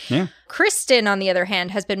 Anyway, Kristen, on the other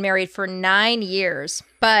hand, has been married for 9 years,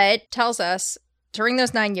 but tells us during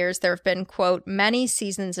those 9 years, there have been, quote, many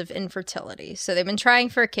seasons of infertility. So they've been trying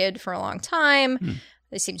for a kid for a long time.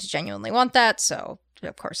 They seem to genuinely want that, so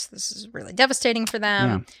of course, this is really devastating for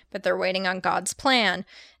them, but they're waiting on God's plan.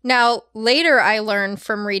 Now, later I learned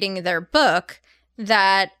from reading their book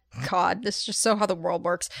that, God, this is just so how the world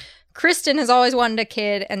works. Kristen has always wanted a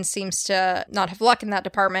kid and seems to not have luck in that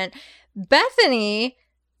department. Bethany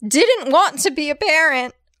didn't want to be a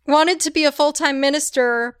parent, wanted to be a full-time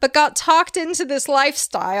minister, but got talked into this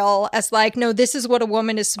lifestyle as like, no, this is what a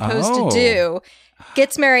woman is supposed to do.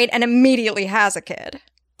 Gets married and immediately has a kid.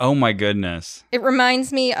 Oh my goodness. It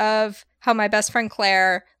reminds me of how my best friend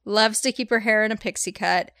Claire loves to keep her hair in a pixie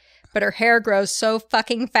cut, but her hair grows so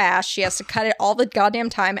fucking fast she has to cut it all the goddamn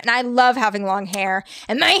time. And I love having long hair,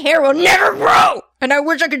 and my hair will never grow. And I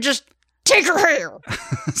wish I could just take her hair.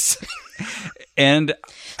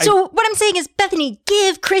 So what I'm saying is, Bethany,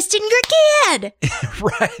 give Kristen your kid.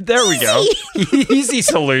 Right. There we go. Easy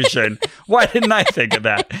solution. Why didn't I think of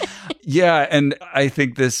that? Yeah. And I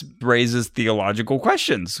think this raises theological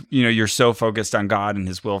questions. You know, you're so focused on God and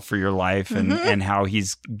his will for your life and how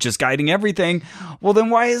he's just guiding everything. Well, then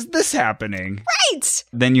why is this happening? Right.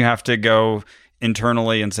 Then you have to go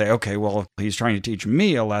internally and say, okay, well, he's trying to teach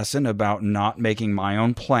me a lesson about not making my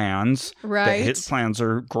own plans. Right. That his plans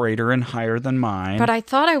are greater and higher than mine. But I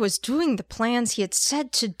thought I was doing the plans he had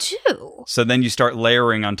said to do. So then you start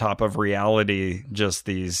layering on top of reality just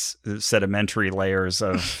these sedimentary layers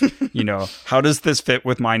of, you know, how does this fit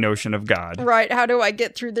with my notion of God? Right. How do I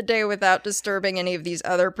get through the day without disturbing any of these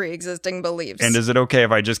other pre-existing beliefs? And is it okay if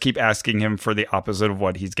I just keep asking him for the opposite of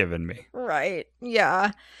what he's given me? Right.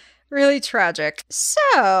 Yeah. Really tragic.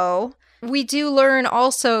 So, We do learn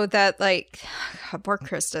also that, like, God, poor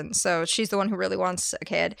Kristen. So she's the one who really wants a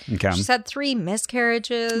kid. Okay. She's had 3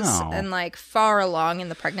 miscarriages and, like, far along in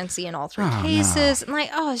the pregnancy in all 3 cases. No. And,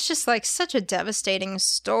 like, it's just, like, such a devastating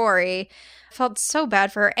story. I felt so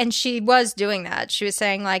bad for her. And she was doing that. She was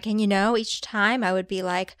saying, like, and, each time I would be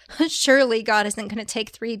like, surely God isn't going to take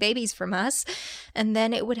 3 babies from us. And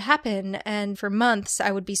then it would happen. And for months,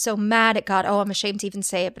 I would be so mad at God. I'm ashamed to even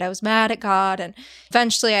say it, but I was mad at God. And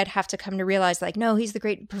eventually I'd have to come to realize, like, no, he's the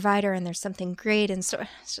great provider and there's something great. And so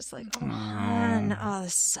it's just like,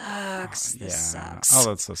 this sucks. This sucks. Oh,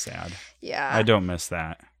 that's so sad. Yeah. I don't miss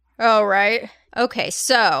that. Oh, right. Okay,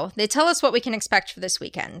 so they tell us what we can expect for this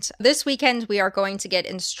weekend. This weekend, we are going to get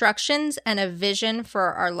instructions and a vision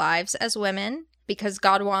for our lives as women because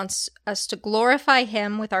God wants us to glorify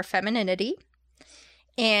him with our femininity.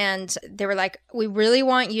 And they were like, we really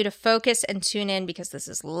want you to focus and tune in because this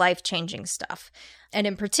is life-changing stuff. And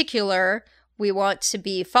in particular, we want to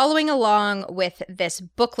be following along with this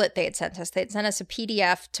booklet they had sent us. They had sent us a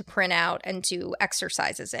PDF to print out and do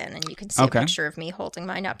exercises in. And you can see a picture of me holding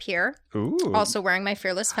mine up here. Ooh. Also wearing my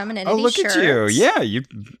Fearless Femininity look shirt. At you. Yeah, you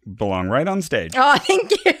belong right on stage. Oh,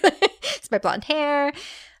 thank you. It's my blonde hair.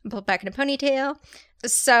 I'm pulled back in a ponytail.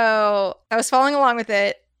 So I was following along with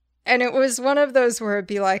it. And it was one of those where it'd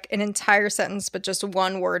be like an entire sentence, but just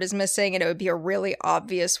one word is missing, and it would be a really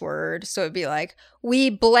obvious word. So it'd be like,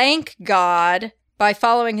 we blank God by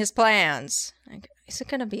following his plans. Like, is it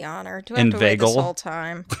going to be on, or do I have to wait this whole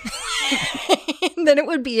time? And then it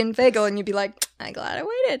would be inveigle, and you'd be like, I'm glad I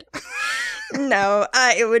waited. No,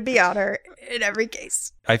 it would be honor in every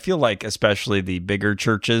case. I feel like especially the bigger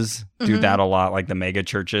churches do that a lot, like the mega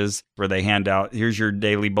churches, where they hand out, here's your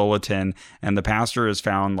daily bulletin, and the pastor has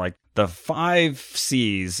found like the 5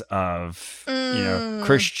 C's of,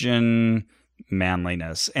 Christian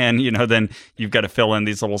manliness. And, then you've got to fill in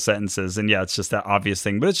these little sentences. And yeah, it's just that obvious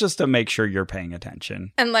thing, but it's just to make sure you're paying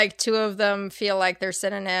attention. And like 2 of them feel like they're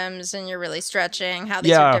synonyms and you're really stretching how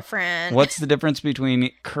these are different. What's the difference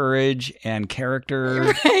between courage and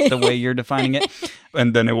character, the way you're defining it?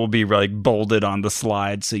 And then it will be like bolded on the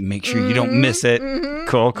slide so you make sure you don't miss it. Mm-hmm.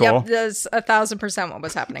 Cool. Yep, that's 1,000% what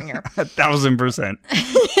was happening here. 1,000%.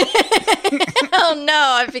 Oh no,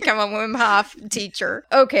 I've become a Wim Hof teacher.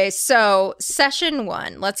 Okay, so session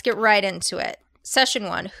 1, let's get right into it. Session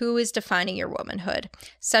 1, who is defining your womanhood?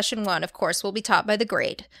 Session 1, of course, will be taught by the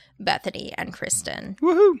great Bethany and Kristen.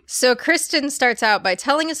 Woohoo! So Kristen starts out by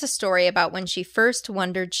telling us a story about when she first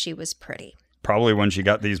wondered she was pretty. Probably when she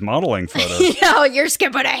got these modeling photos. You're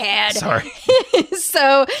skipping ahead. Sorry.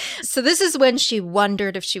 So this is when she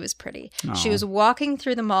wondered if she was pretty. Aww. She was walking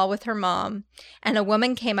through the mall with her mom, and a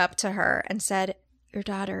woman came up to her and said, your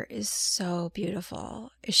daughter is so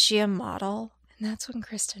beautiful. Is she a model? And that's when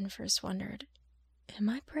Kristen first wondered, am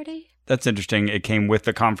I pretty? That's interesting. It came with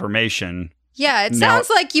the confirmation. Yeah, it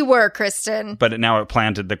sounds like you were, Kristen. But now it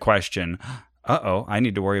planted the question, I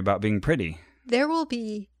need to worry about being pretty. There will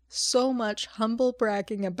be so much humble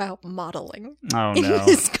bragging about modeling in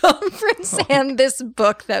this conference and this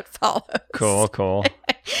book that follows. Cool.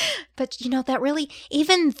 But that really,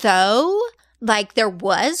 even though like there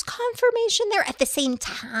was confirmation there at the same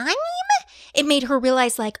time, it made her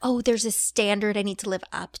realize like, there's a standard I need to live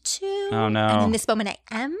up to. Oh no. And in this moment I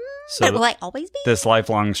am. So but will I always be? This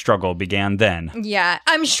lifelong struggle began then. Yeah,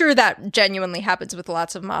 I'm sure that genuinely happens with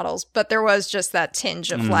lots of models, but there was just that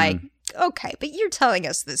tinge of like, okay, but you're telling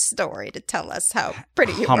us this story to tell us how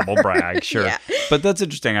pretty you are. Humble brag, sure. Yeah. But that's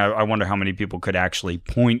interesting. I wonder how many people could actually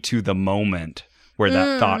point to the moment where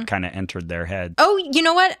that thought kind of entered their head. Oh, you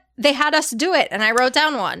know what? They had us do it, and I wrote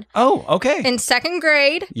down one. Oh, okay. In 2nd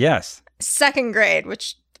grade. Yes. 2nd grade,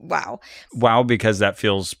 which, wow. Wow, because that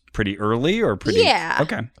feels pretty early or pretty... Yeah.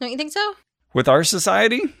 Okay. Don't you think so? With our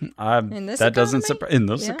society, in this that economy? Doesn't surprise. In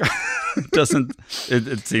this doesn't.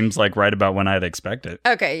 It seems like right about when I'd expect it.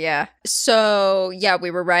 Okay, yeah. So yeah,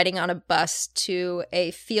 we were riding on a bus to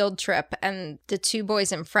a field trip, and the 2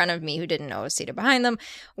 boys in front of me who didn't know I was seated behind them,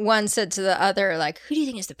 one said to the other, like, "Who do you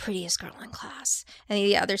think is the prettiest girl in class?" And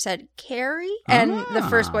the other said, "Carrie." And the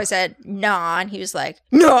first boy said, "Nah," and he was like,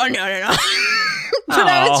 "No." But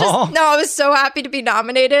I was so happy to be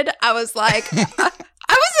nominated. I was like.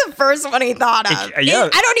 I was the first one he thought of. I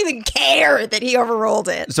don't even care that he overruled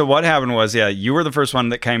it. So what happened was, you were the first one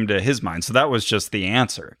that came to his mind. So that was just the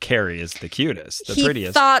answer. Carrie is the cutest, the prettiest.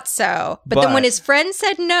 He thought so. But then when his friend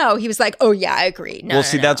said no, he was like, oh, yeah, I agree. No,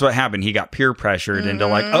 that's what happened. He got peer pressured into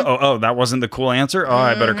like, that wasn't the cool answer? Oh,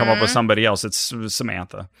 I better come up with somebody else. It's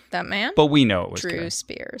Samantha. That man? But we know it was Drew Carrie.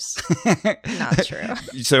 Spears. Not true.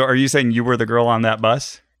 So are you saying you were the girl on that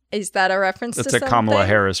bus? Is that a reference to something? It's a Kamala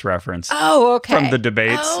Harris reference. Oh, okay. From the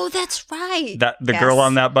debates. Oh, that's right. The girl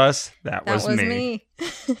on that bus, that was me.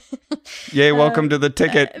 Yay, welcome to the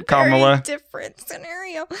ticket, Kamala. Very different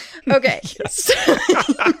scenario. Okay.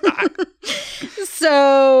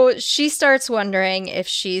 So she starts wondering if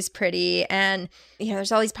she's pretty, and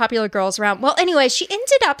there's all these popular girls around. Well, anyway, she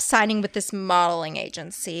ended up signing with this modeling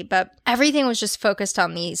agency, but everything was just focused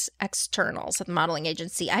on these externals of the modeling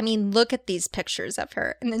agency. I mean, look at these pictures of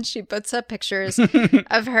her. And then she puts up pictures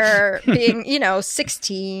of her being,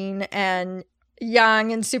 16 and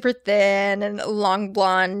young and super thin and long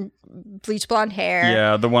blonde, bleach blonde hair.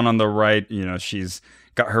 Yeah, the one on the right, she's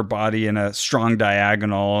got her body in a strong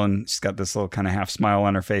diagonal, and she's got this little kind of half smile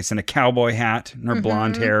on her face and a cowboy hat, and her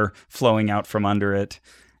blonde hair flowing out from under it.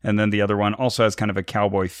 And then the other one also has kind of a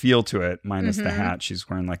cowboy feel to it, minus the hat. She's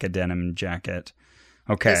wearing like a denim jacket.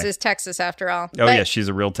 Okay. This is Texas after all. Oh, yeah, she's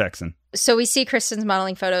a real Texan. So we see Kristen's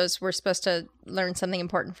modeling photos. We're supposed to learn something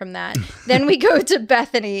important from that. Then we go to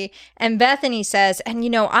Bethany, and Bethany says, and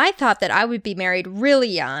I thought that I would be married really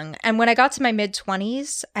young. And when I got to my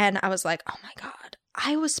mid-20s, and I was like, oh my God,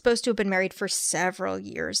 I was supposed to have been married for several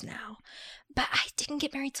years now. But I didn't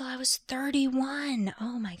get married till I was 31.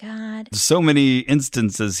 Oh my God. So many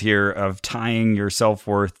instances here of tying your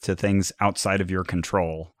self-worth to things outside of your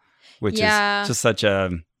control, which is just such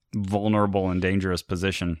a vulnerable and dangerous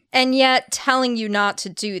position. And yet telling you not to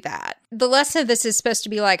do that. The lesson of this is supposed to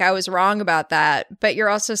be like, I was wrong about that, but you're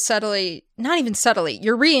also not even subtly,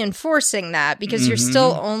 you're reinforcing that because you're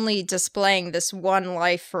still only displaying this one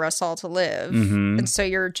life for us all to live. And so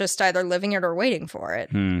you're just either living it or waiting for it.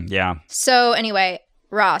 Yeah. So anyway,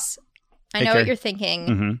 Ross, I know what you're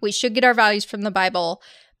thinking. We should get our values from the Bible,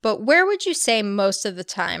 but where would you say most of the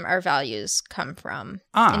time our values come from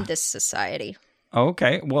in this society?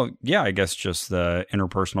 Okay. Well, yeah, I guess just the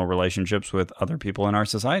interpersonal relationships with other people in our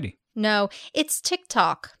society. No, it's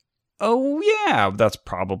TikTok. Oh, yeah. That's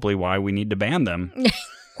probably why we need to ban them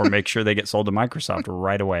or make sure they get sold to Microsoft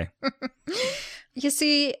right away. You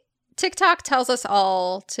see, TikTok tells us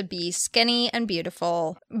all to be skinny and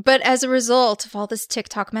beautiful. But as a result of all this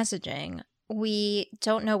TikTok messaging, we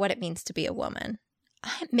don't know what it means to be a woman.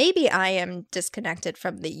 Maybe I am disconnected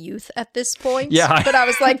from the youth at this point. Yeah. But I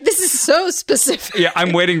was like, this is so specific. Yeah,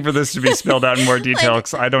 I'm waiting for this to be spelled out in more detail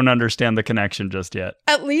because I don't understand the connection just yet.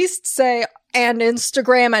 At least say, and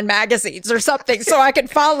Instagram and magazines or something so I can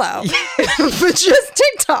follow. But just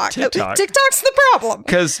TikTok. TikTok's the problem.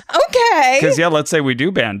 Because, let's say we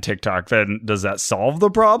do ban TikTok. Then does that solve the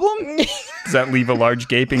problem? Does that leave a large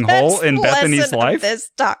gaping hole in Bethany's life? This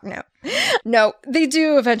talk, no, they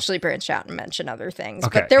do eventually branch out and mention other things.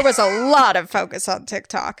 Okay. But there was a lot of focus on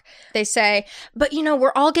TikTok. They say, but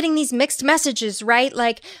we're all getting these mixed messages, right?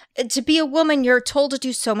 Like, to be a woman, you're told to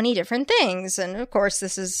do so many different things. And of course,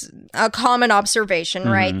 this is a common observation,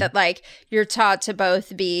 right? That like you're taught to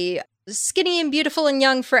both be skinny and beautiful and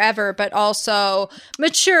young forever, but also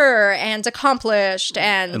mature and accomplished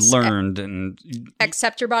and learned and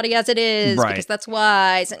accept your body as it is because that's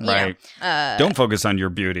wise. And, don't focus on your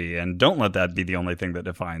beauty and don't let that be the only thing that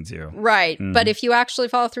defines you. Right. But if you actually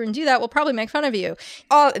follow through and do that, we'll probably make fun of you.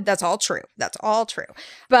 That's all true. That's all true.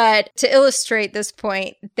 But to illustrate this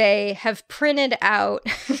point, they have printed out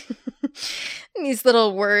these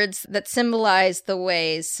little words that symbolize the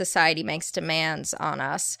ways society makes demands on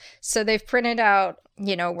us. So they've printed out,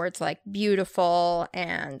 words like beautiful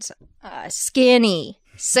and skinny,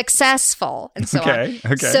 successful, and so on.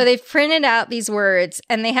 Okay. So they've printed out these words,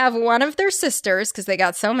 and they have one of their sisters, because they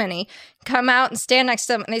got so many, come out and stand next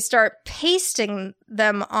to them, and they start pasting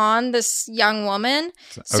them on this young woman.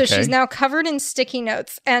 So she's now covered in sticky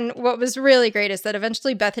notes. And what was really great is that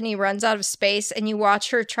eventually Bethany runs out of space, and you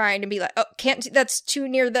watch her trying to be like, oh, can't, that's too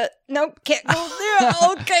near the, nope, can't go there.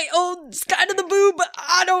 Okay, it's kind of the boob, but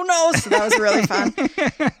I don't know. So that was really fun.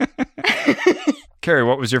 Carrie,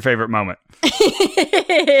 what was your favorite moment?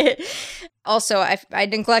 Also, I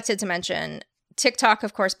neglected to mention TikTok,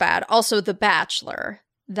 of course, bad. Also, The Bachelor.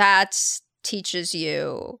 That teaches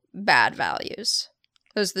you bad values.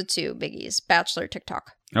 Those are the two biggies. Bachelor,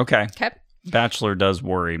 TikTok. Okay. Bachelor does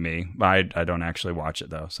worry me. I don't actually watch it,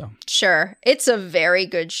 though. So sure. It's a very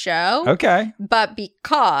good show. Okay. But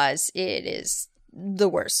because it is the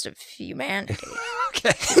worst of humanity.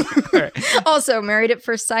 Right. Also, Married at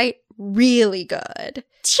First Sight, really good.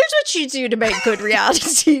 Here's what you do to make good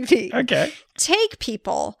reality TV. Okay. Take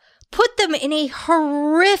people, put them in a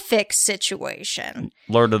horrific situation.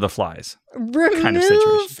 Lord of the Flies. Remove kind of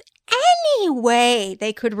situation. Any way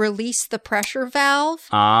they could release the pressure valve.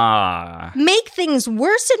 Make things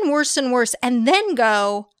worse and worse and worse, and then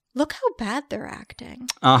go, look how bad they're acting.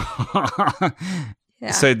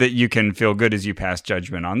 So that you can feel good as you pass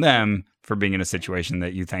judgment on them for being in a situation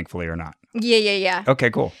that you thankfully are not. Yeah. Okay,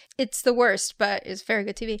 cool. It's the worst, but it's very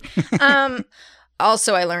good TV.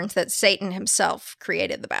 Also, I learned that Satan himself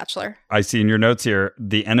created The Bachelor. I see in your notes here,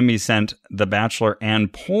 the enemy sent The Bachelor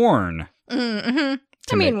and porn. Mm-hmm.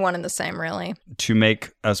 One and the same, really. To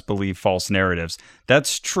make us believe false narratives.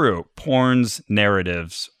 That's true. Porn's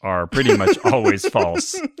narratives are pretty much always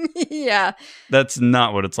false. Yeah. That's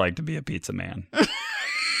not what it's like to be a pizza man.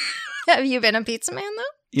 Have you been a pizza man,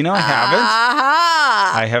 though? I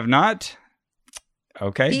haven't. I have not.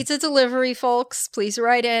 Okay. Pizza delivery, folks. Please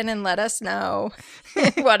write in and let us know.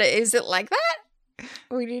 What is it like that?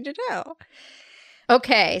 We need to know.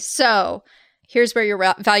 Okay, so here's where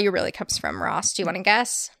your value really comes from, Ross. Do you want to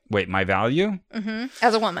guess? Wait, my value? Mm-hmm.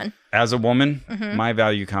 As a woman. As a woman, my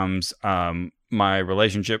value comes my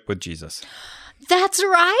relationship with Jesus. That's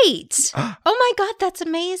right. Oh my God, that's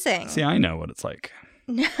amazing. See, I know what it's like.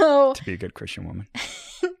 No. To be a good Christian woman.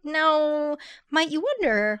 No. Might you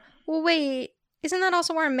wonder, well, wait, isn't that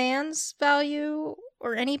also where a man's value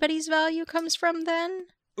or anybody's value comes from then?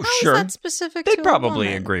 How sure. is that specific to a woman? They'd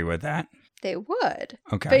probably agree with that. They would.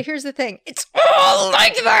 Okay. But here's the thing. It's all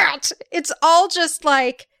like that. It's all just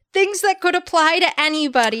like things that could apply to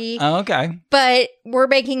anybody. Oh, okay. But we're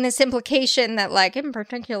making this implication that, like, in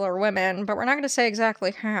particular women, but we're not going to say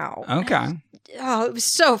exactly how. Okay. Oh, it was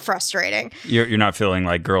so frustrating. You're not feeling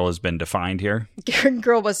like girl has been defined here?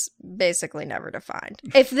 Girl was basically never defined.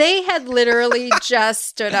 If they had literally just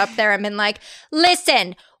stood up there and been like,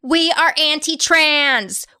 listen, we are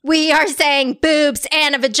anti-trans. We are saying boobs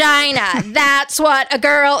and a vagina. That's what a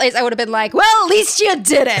girl is. I would have been like, well, at least you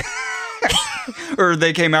did it. Or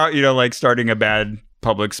they came out, like starting a bad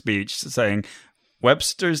public speech saying,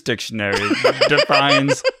 Webster's Dictionary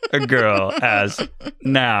defines a girl as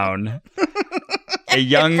noun, a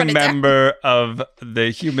young member of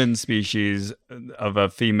the human species of a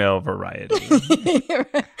female variety.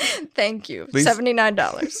 Thank you. Please?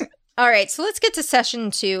 $79. All right, so let's get to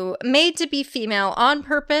session 2, made to be female on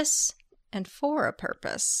purpose and for a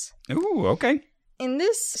purpose. Ooh, okay. In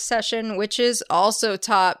this session, which is also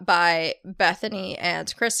taught by Bethany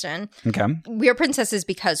and Kristen, we are princesses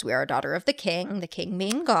because we are a daughter of the king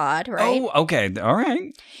being God, right? Oh, okay. All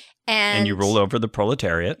right. And you rule over the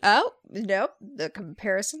proletariat. Oh, nope. The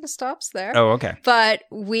comparison stops there. Oh, okay. But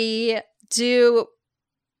we do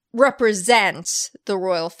represent the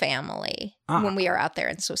royal family when we are out there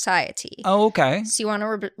in society. Oh, okay. So you want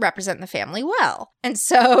to represent the family well. And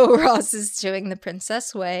so Ross is doing the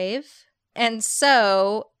princess wave. And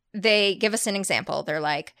so they give us an example. They're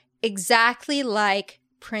like, exactly like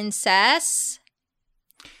Princess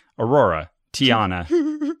Aurora, Tiana.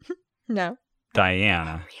 No.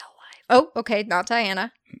 Diana. Real life. Oh, okay. Not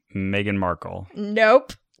Diana. Meghan Markle.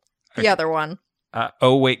 Nope. The other one.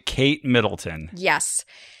 Kate Middleton. Yes.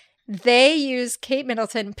 They use Kate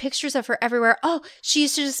Middleton, pictures of her everywhere. Oh, she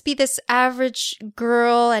used to just be this average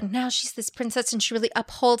girl, and now she's this princess, and she really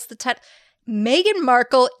upholds the title. Meghan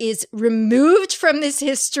Markle is removed from this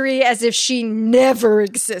history as if she never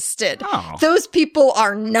existed. Oh. Those people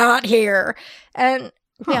are not here. And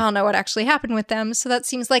we all know what actually happened with them, so that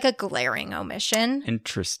seems like a glaring omission.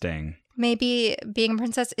 Interesting. Maybe being a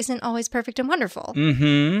princess isn't always perfect and wonderful.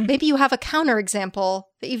 Mm-hmm. Maybe you have a counterexample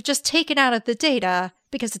that you've just taken out of the data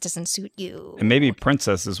because it doesn't suit you. And maybe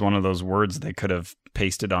princess is one of those words they could have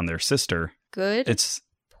pasted on their sister. Good.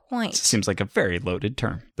 Point. It seems like a very loaded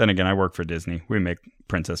term. Then again, I work for Disney. We make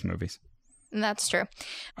princess movies. That's true.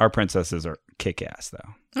 Our princesses are kick-ass,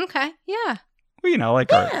 though. Okay, yeah. Well,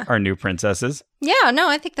 our new princesses. Yeah, no,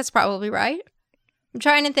 I think that's probably right. I'm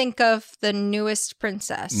trying to think of the newest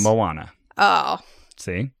princess. Moana. Oh.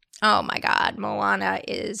 See? Oh, my God. Moana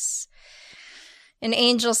is an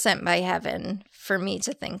angel sent by heaven for me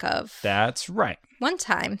to think of. That's right. One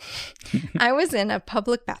time, I was in a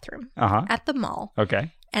public bathroom at the mall.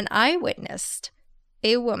 Okay. And I witnessed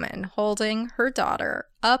a woman holding her daughter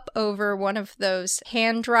up over one of those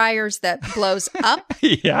hand dryers that blows up.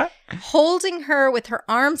 Yeah. Holding her with her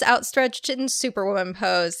arms outstretched in Superwoman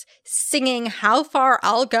pose, singing How Far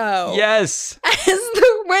I'll Go. Yes. As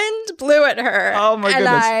the wind blew at her. Oh, my goodness. And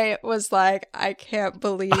I was like, I can't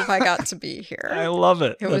believe I got to be here. I love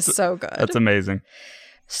it. It was so good. That's amazing.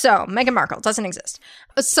 So, Meghan Markle doesn't exist.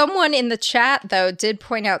 Someone in the chat, though, did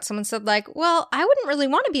point out, someone said, like, well, I wouldn't really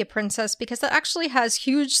want to be a princess because that actually has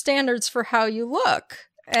huge standards for how you look.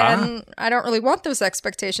 And I don't really want those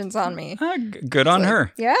expectations on me. Good on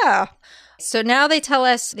her. Yeah. So now they tell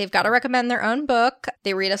us they've got to recommend their own book.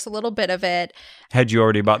 They read us a little bit of it. Had you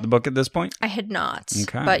already bought the book at this point? I had not.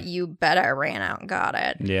 Okay. But you bet I ran out and got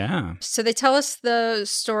it. Yeah. So they tell us the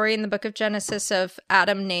story in the book of Genesis of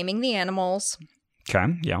Adam naming the animals.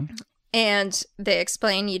 Okay, yeah. And they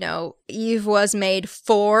explain, Eve was made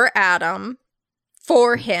for Adam.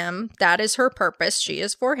 For him. That is her purpose. She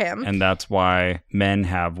is for him. And that's why men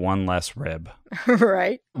have one less rib.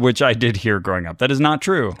 Right. Which I did hear growing up. That is not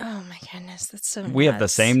true. Oh my goodness. That's so nuts. We have the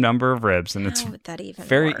same number of ribs, and How would that even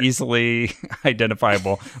very work? Easily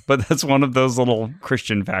identifiable. But that's one of those little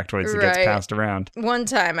Christian factoids that gets passed around. One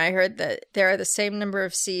time I heard that there are the same number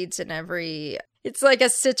of seeds in every... It's like a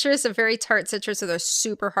citrus, a very tart citrus with a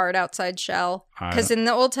super hard outside shell. Because in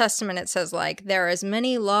the Old Testament, it says, there are as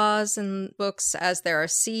many laws and books as there are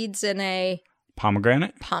seeds in a...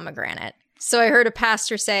 Pomegranate? Pomegranate. So I heard a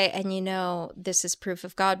pastor say, and this is proof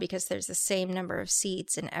of God because there's the same number of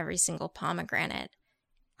seeds in every single pomegranate.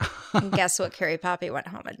 And guess what Carrie Poppy went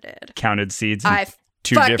home and did? Counted seeds?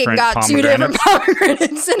 Two different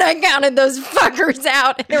pomegranates, and I counted those fuckers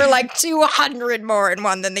out, and there were like 200 more in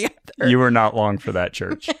one than the other. You were not long for that,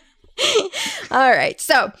 church. All right,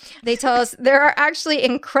 so they tell us there are actually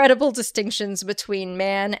incredible distinctions between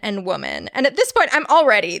man and woman. And at this point,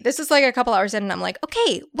 this is like a couple hours in, and I'm like,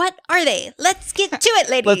 okay, what are they? Let's get to it,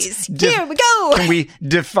 ladies. Here we go. Can we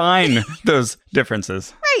define those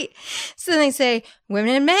differences? Right. So then they say,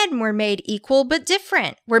 women and men were made equal but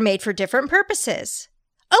different. We're made for different purposes.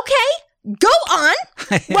 Okay, go on.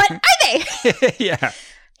 What are they? Yeah.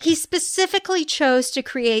 He specifically chose to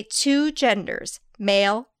create two genders,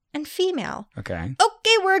 male and female. Okay.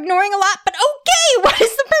 Okay, we're ignoring a lot, but okay, what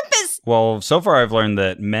is the purpose? Well, so far I've learned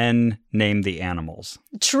that men name the animals.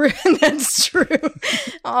 True, that's true.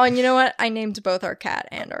 Oh, and you know what? I named both our cat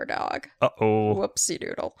and our dog. Uh-oh. Whoopsie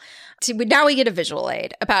doodle. See, now we get a visual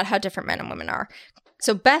aid about how different men and women are.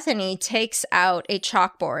 So Bethany takes out a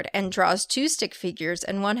chalkboard and draws two stick figures,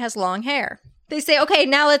 and one has long hair. They say, okay,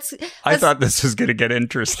 now let's... I thought this was going to get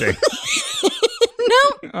interesting.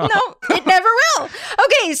 No, it never will.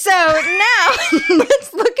 Okay, so now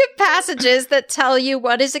let's look at passages that tell you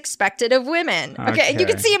what is expected of women. Okay, you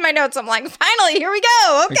can see in my notes, I'm like, finally, here we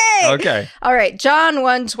go. Okay. All right, John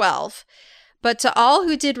 1:12. But to all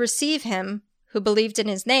who did receive him, who believed in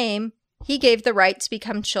his name, he gave the right to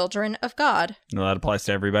become children of God. No, that applies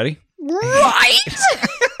to everybody. Right?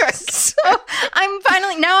 So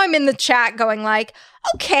I'm in the chat going like,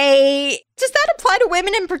 okay, does that apply to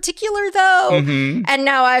women in particular though? Mm-hmm. And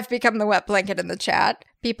now I've become the wet blanket in the chat.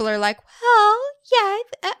 People are like, well, yeah,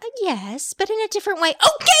 yes, but in a different way.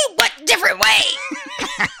 Okay, what different way?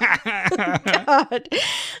 God.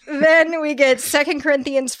 Then we get 2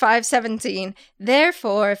 Corinthians 5:17.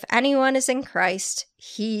 Therefore, if anyone is in Christ,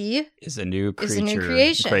 he is a new creature. Is a new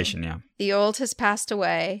creation. Yeah. The old has passed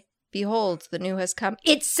away. Behold, the new has come.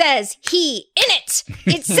 It says he in it.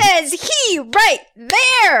 It says he right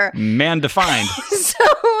there. Man defined. So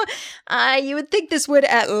you would think this would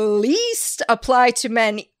at least apply to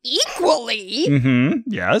men equally. Mm-hmm.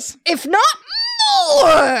 Yes. If not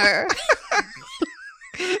more.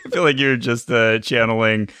 I feel like you're just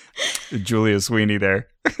channeling Julia Sweeney there.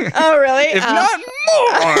 Oh, really? If not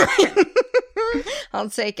more. I'll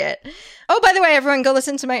take it. Oh, by the way, everyone, go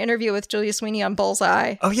listen to my interview with Julia Sweeney on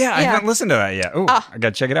Bullseye. Oh, yeah. I haven't listened to that yet. Oh, I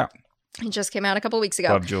got to check it out. It just came out a couple weeks ago.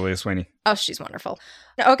 Love Julia Sweeney. Oh, she's wonderful.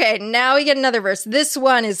 Okay, now we get another verse. This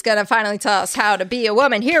one is going to finally tell us how to be a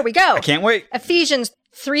woman. Here we go. I can't wait. Ephesians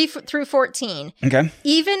 3-14. Okay.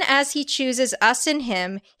 Even as he chooses us in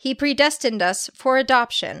him, he predestined us for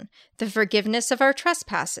adoption, the forgiveness of our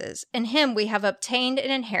trespasses. In him we have obtained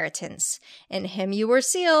an inheritance. In him you were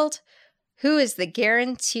sealed. Who is the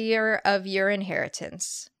guarantor of your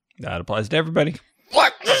inheritance? That applies to everybody.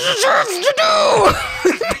 What does this have to do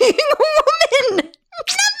with being a woman?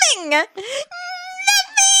 Nothing!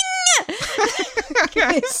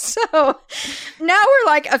 Okay, so now we're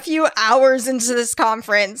like a few hours into this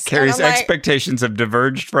conference. Carrie's expectations have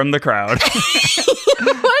diverged from the crowd.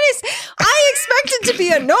 I expected to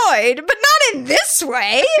be annoyed, but not in this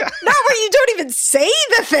way. Not where you don't even say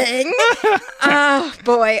the thing. Oh,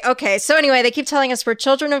 boy. Okay, so anyway, they keep telling us we're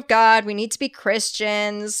children of God. We need to be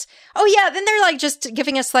Christians. Oh, yeah, then they're like just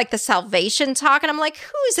giving us like the salvation talk. And I'm like,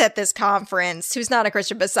 who's at this conference who's not a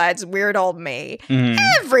Christian besides weird old me? Mm-hmm.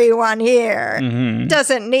 Everyone here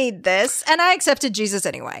doesn't need this. And I accepted Jesus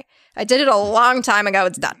anyway. I did it a long time ago.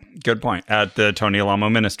 It's done. Good point. At the Tony Alamo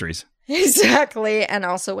Ministries. Exactly. And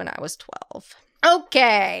also when I was 12.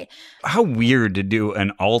 Okay. How weird to do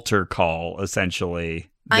an altar call, essentially.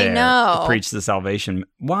 there. I know. Preach the salvation.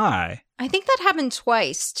 Why? I think that happened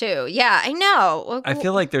twice, too. Yeah, I know. I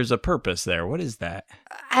feel like there's a purpose there. What is that?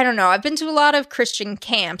 I don't know. I've been to a lot of Christian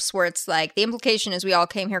camps where it's like, the implication is we all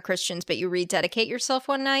came here Christians, but you rededicate yourself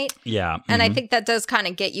one night. Yeah. And I think that does kind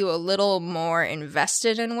of get you a little more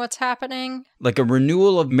invested in what's happening. Like a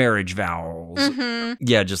renewal of marriage vows.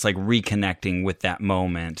 Yeah, just like reconnecting with that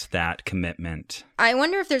moment, that commitment. I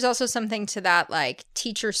wonder if there's also something to that, like,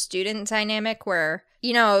 teacher-student dynamic where,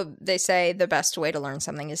 you know, they say the best way to learn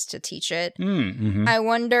something is to teach it. I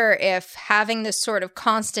wonder if having this sort of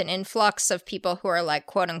constant influx of people who are, like,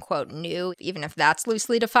 quote-unquote new, even if that's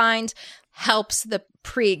loosely defined, helps the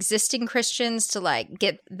pre-existing Christians to, like,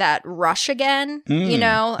 get that rush again, you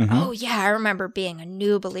know? Oh, yeah, I remember being a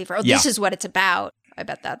new believer. Oh, this is what it's about. I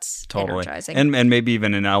bet that's energizing. And maybe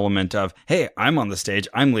even an element of, hey, I'm on the stage,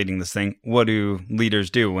 I'm leading this thing. What do leaders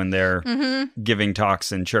do when they're giving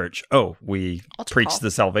talks in church? Oh, we preach the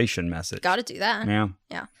salvation message. Got to do that.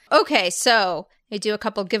 Yeah. Okay, so they do a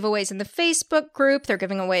couple giveaways in the Facebook group. They're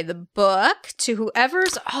giving away the book to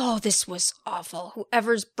whoever's, this was awful.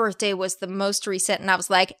 Whoever's birthday was the most recent. And I was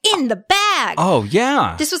like, in the bag. Oh,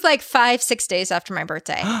 yeah. This was like 5-6 days after my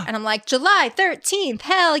birthday. And I'm like, July 13th,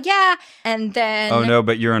 hell yeah. And then. Oh, no,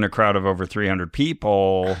 but you're in a crowd of over 300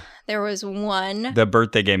 people. There was one. The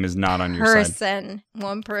birthday game is not on your side.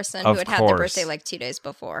 One person who had their birthday like 2 days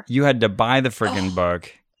before. You had to buy the friggin'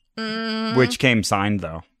 book, which came signed,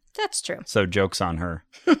 though. That's true. So joke's on her.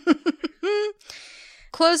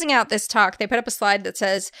 Closing out this talk, they put up a slide that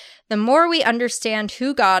says, the more we understand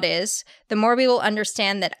who God is, the more we will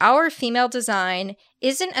understand that our female design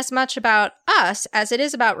isn't as much about us as it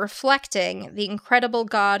is about reflecting the incredible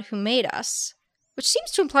God who made us. Which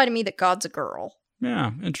seems to imply to me that God's a girl.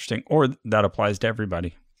 Yeah, interesting. Or that applies to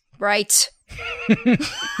everybody. Right.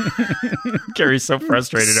 Carrie's so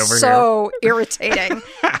frustrated over here. So irritating.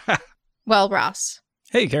 Well, Ross.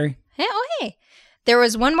 Hey, Carrie. Hey. There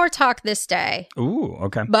was one more talk this day. Ooh,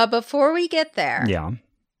 okay. But before we get there,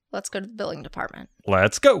 let's go to the billing department.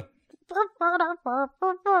 Let's go.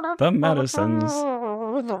 The medicines.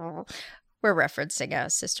 We're referencing a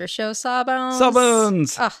sister show, Sawbones.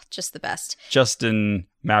 Sawbones! Oh, just the best. Justin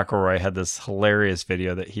McElroy had this hilarious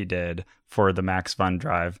video that he did for the Max Fun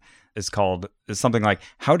Drive. It's something like,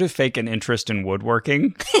 How to Fake an Interest in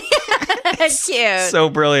Woodworking. Cute. So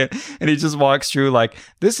brilliant. And he just walks through like,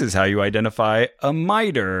 this is how you identify a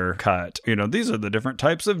miter cut. You know, these are the different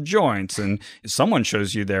types of joints. And someone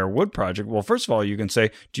shows you their wood project. Well, first of all, you can say,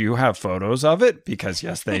 do you have photos of it? Because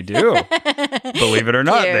yes, they do. Believe it or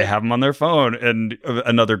not, they have them on their phone. And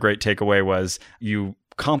another great takeaway was you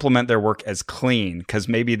compliment their work as clean because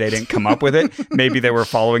maybe they didn't come up with it. Maybe they were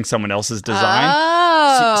following someone else's design.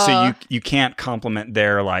 So you can't compliment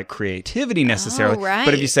their like creativity necessarily. Right.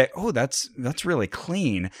 But if you say, oh, that's really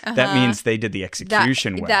clean, that means they did the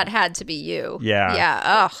execution well. That had to be you. Yeah. Yeah.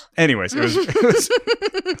 Oh. Anyways, it was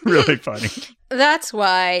really funny. That's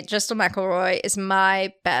why Justin McElroy is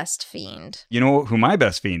my best fiend. You know who my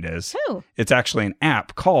best fiend is? Who? It's actually an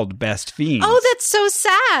app called Best Fiends. Oh, that's so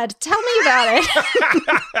sad. Tell me about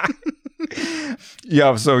it.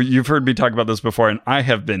 Yeah, so you've heard me talk about this before, and I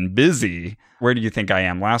have been busy. Where do you think I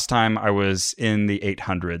am? Last time I was in the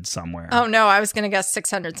 800s somewhere. Oh, no, I was going to guess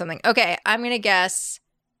 600 something. Okay, I'm going to guess...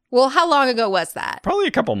 Well, how long ago was that? Probably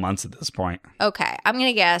a couple months at this point. Okay, I'm going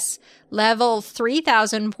to guess level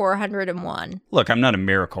 3,401. Look, I'm not a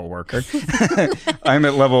miracle worker. I'm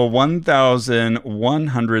at level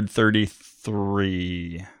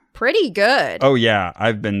 1,133. Pretty good. Oh, yeah,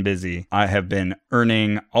 I've been busy. I have been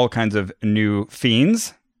earning all kinds of new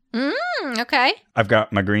fiends. Okay. I've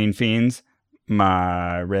got my green fiends,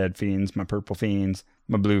 my red fiends, my purple fiends,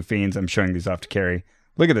 my blue fiends. I'm showing these off to Carrie.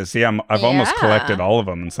 Look at this. See, I've almost collected all of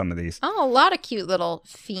them in some of these. Oh, a lot of cute little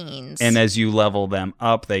fiends. And as you level them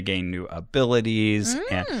up, they gain new abilities.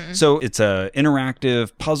 And so it's a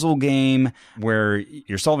interactive puzzle game where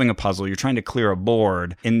you're solving a puzzle. You're trying to clear a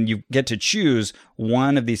board, and you get to choose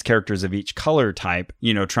one of these characters of each color type,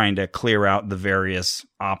 you know, trying to clear out the various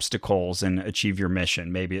obstacles and achieve your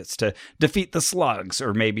mission. Maybe it's to defeat the slugs,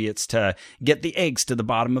 or maybe it's to get the eggs to the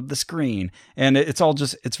bottom of the screen. And it's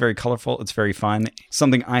very colorful. It's very fun.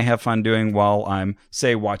 Something I have fun doing while I'm,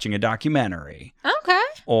 say, watching a documentary. Okay.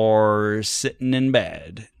 Or sitting in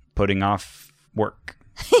bed, putting off work.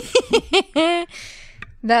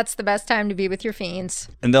 That's the best time to be with your fiends.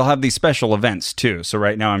 And they'll have these special events, too. So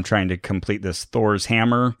right now I'm trying to complete this Thor's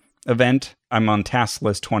Hammer event. I'm on task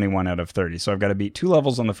list 21 out of 30. So I've got to beat 2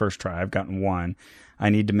 levels on the first try. I've gotten 1.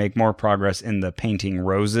 I need to make more progress in the painting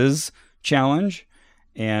roses challenge.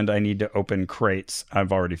 And I need to open crates.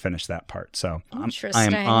 I've already finished that part. So I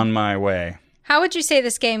am on my way. How would you say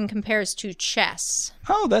this game compares to chess?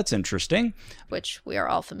 Oh, that's interesting. Which we are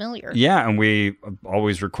all familiar. Yeah, and we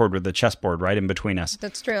always record with the chessboard right in between us.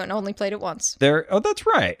 That's true, and only played it once. Oh, that's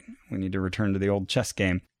right. We need to return to the old chess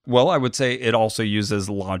game. Well, I would say it also uses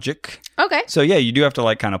logic. Okay. So, yeah, you do have to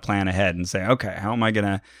like kind of plan ahead and say, okay, how am I going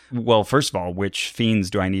to, well, first of all, which fiends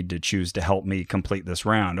do I need to choose to help me complete this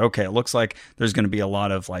round? Okay, it looks like there's going to be a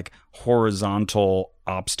lot of like horizontal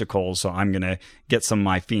obstacles. So I'm going to get some of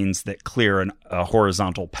my fiends that clear a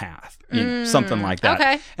horizontal path, something like that.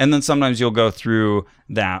 Okay. And then sometimes you'll go through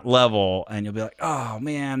that level and you'll be like, oh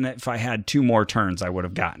man, if I had 2 more turns, I would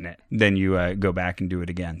have gotten it. Then you go back and do it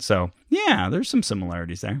again. So yeah, there's some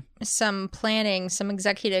similarities there. Some planning, some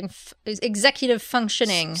executive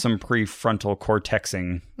functioning. Some prefrontal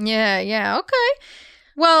cortexing. Yeah, okay.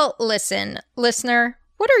 Well, listen, listener,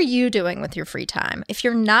 what are you doing with your free time? If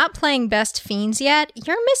you're not playing Best Fiends yet,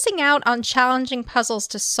 you're missing out on challenging puzzles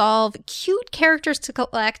to solve, cute characters to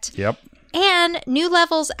collect. Yep. And new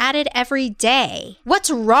levels added every day. What's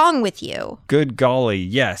wrong with you? Good golly,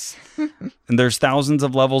 yes. And there's thousands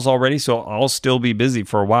of levels already, so I'll still be busy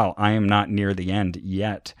for a while. I am not near the end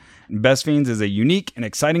yet. Best Fiends is a unique and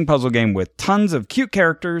exciting puzzle game with tons of cute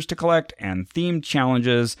characters to collect, and themed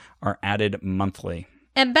challenges are added monthly.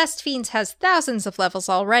 And Best Fiends has thousands of levels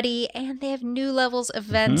already, and they have new levels,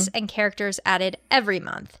 events, and characters added every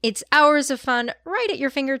month. It's hours of fun right at your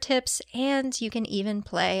fingertips, and you can even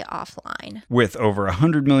play offline. With over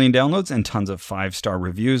 100 million downloads and tons of 5-star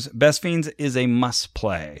reviews, Best Fiends is a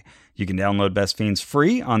must-play. You can download Best Fiends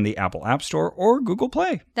free on the Apple App Store or Google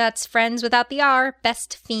Play. That's friends without the R,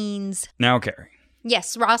 Best Fiends. Now, Carrie.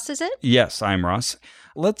 Yes, Ross, is it? Yes, I'm Ross.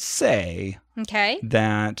 Let's say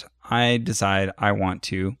that I decide I want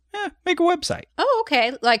to make a website. Oh,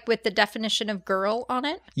 okay. Like with the definition of girl on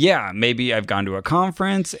it? Yeah, maybe I've gone to a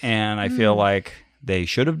conference and I feel like they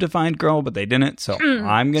should have defined girl, but they didn't. So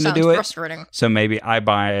I'm going to do it. Frustrating. So maybe I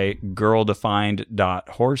buy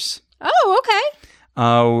girldefined.horse. Oh, okay.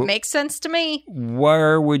 Makes sense to me.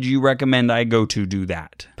 Where would you recommend I go to do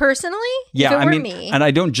that? Personally? Yeah, if it were me. And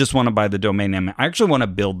I don't just want to buy the domain name. I actually want to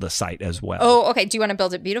build the site as well. Oh, okay. Do you want to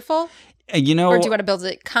build it beautiful? Or do you want to build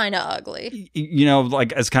it kind of ugly?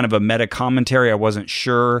 Like as kind of a meta commentary, I wasn't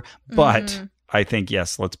sure. But I think,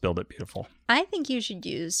 yes, let's build it beautiful. I think you should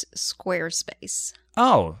use Squarespace.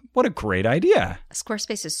 Oh, what a great idea.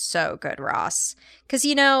 Squarespace is so good, Ross. Because,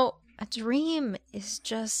 a dream is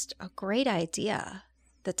just a great idea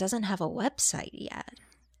that doesn't have a website yet.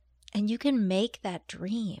 And you can make that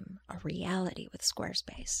dream a reality with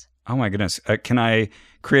Squarespace. Oh my goodness. Can I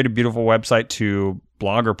create a beautiful website to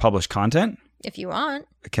blog or publish content? If you want.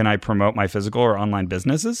 Can I promote my physical or online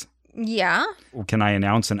businesses? Yeah. Can I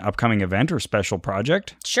announce an upcoming event or special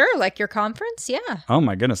project? Sure, like your conference, yeah. Oh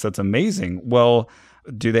my goodness, that's amazing. Well,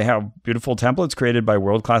 do they have beautiful templates created by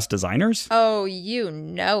world-class designers? Oh, you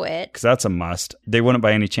know it. Because that's a must. They wouldn't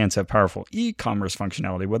by any chance have powerful e-commerce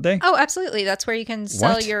functionality, would they? Oh, absolutely. That's where you can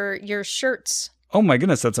sell your shirts. Oh my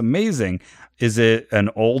goodness, that's amazing. Is it an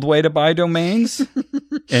old way to buy domains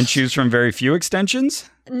and choose from very few extensions?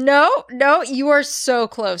 No, you are so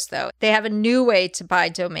close, though. They have a new way to buy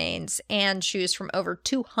domains and choose from over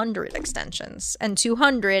 200 extensions. And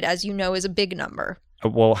 200, as you know, is a big number.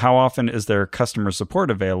 Well, how often is their customer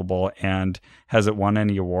support available, and has it won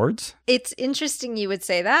any awards? It's interesting you would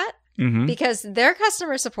say that because their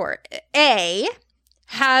customer support,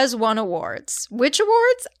 has won awards. Which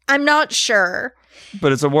awards? I'm not sure.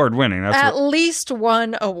 But it's award-winning. At least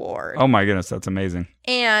one award. Oh my goodness, that's amazing.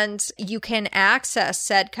 And you can access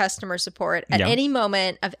said customer support at any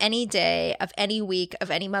moment of any day, of any week,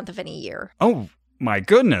 of any month, of any year. Oh my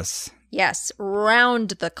goodness. Yes, round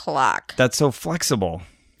the clock. That's so flexible.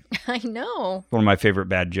 I know. One of my favorite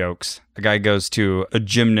bad jokes. A guy goes to a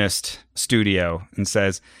gymnast studio and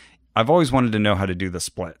says, I've always wanted to know how to do the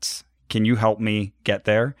splits. Can you help me get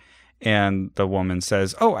there? And the woman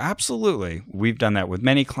says, oh, absolutely. We've done that with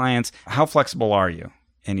many clients. How flexible are you?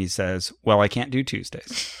 And he says, well, I can't do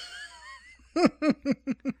Tuesdays.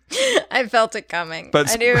 I felt it coming.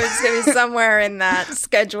 I knew it was going to be somewhere in that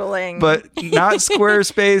scheduling. But not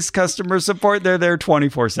Squarespace customer support. They're there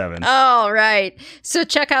 24/7. All right. So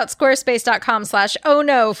check out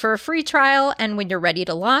squarespace.com/ohno for a free trial. And when you're ready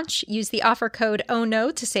to launch, use the offer code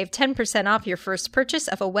OHNO to save 10% off your first purchase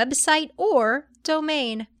of a website or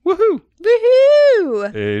domain. Woohoo!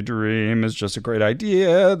 Woohoo! A dream is just a great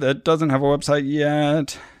idea that doesn't have a website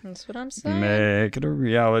yet. That's what I'm saying. Make it a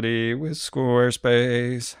reality with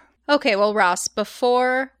Squarespace. Okay, well, Ross,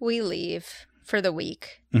 before we leave for the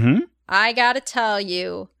week, I gotta tell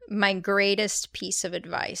you my greatest piece of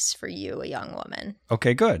advice for you, a young woman.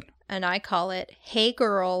 Okay, good. And I call it, hey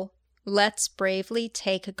girl, let's bravely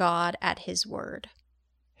take God at his word.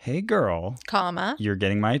 Hey, girl. Comma. You're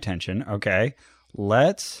getting my attention. Okay.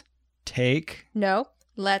 Let's take... No.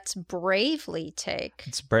 Let's bravely take.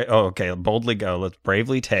 Okay. Boldly go. Let's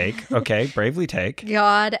bravely take. Okay. Bravely take.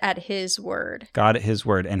 God at his word. God at his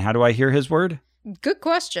word. And how do I hear his word? Good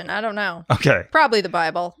question. I don't know. Okay. Probably the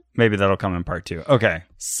Bible. Maybe that'll come in part 2. Okay.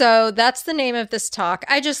 So that's the name of this talk.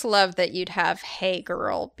 I just love that you'd have Hey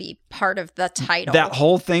Girl be part of the title. That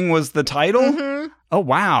whole thing was the title? Mm-hmm. Oh,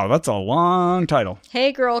 wow. That's a long title.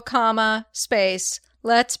 Hey Girl, comma, space.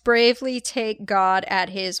 Let's bravely take God at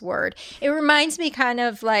his word. It reminds me kind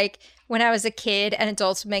of like when I was a kid and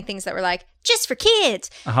adults would make things that were like, just for kids.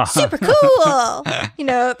 Super cool. You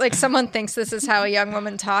know, like someone thinks this is how a young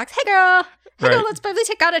woman talks. Hey girl. Hey girl, let's bravely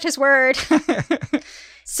take God at his word.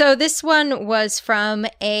 So this one was from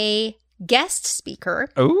a guest speaker.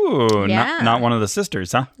 Ooh, not one of the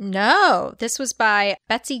sisters, huh? No, this was by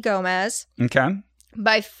Betsy Gomez. Okay.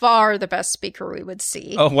 By far the best speaker we would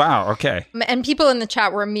see. Oh, wow. Okay. And people in the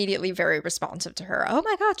chat were immediately very responsive to her. Oh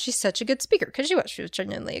my God, she's such a good speaker. Because she was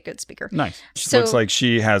genuinely a good speaker. Nice. She looks like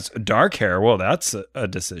she has dark hair. Well, that's a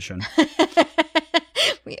decision.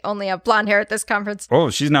 We only have blonde hair at this conference. Oh,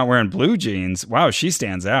 she's not wearing blue jeans. Wow, she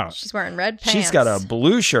stands out. She's wearing red pants. She's got a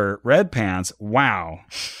blue shirt, red pants. Wow.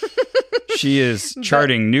 She is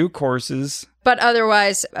charting new courses. But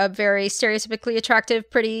otherwise, a very stereotypically attractive,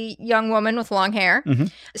 pretty young woman with long hair. Mm-hmm.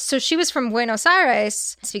 So she was from Buenos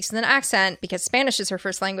Aires, speaks with an accent because Spanish is her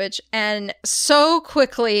first language. And so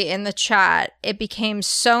quickly in the chat, it became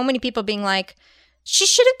so many people being like, she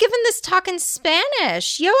should have given this talk in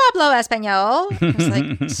Spanish. Yo hablo español. I was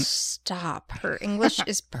like, stop. Her English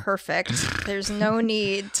is perfect. There's no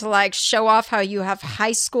need to like show off how you have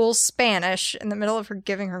high school Spanish in the middle of her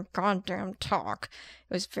giving her goddamn talk.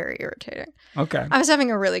 It was very irritating. Okay. I was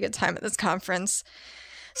having a really good time at this conference.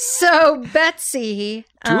 So, Betsy...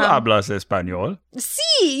 ¿Tú hablas español?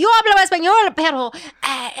 Sí, yo hablo español, pero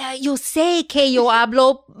yo sé que yo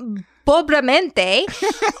hablo pobremente,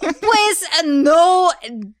 pues no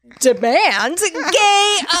demand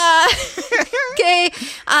que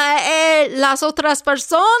las otras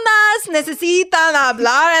personas necesitan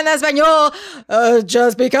hablar en español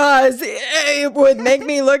just because it would make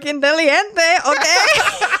me look inteligente, okay?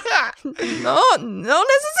 No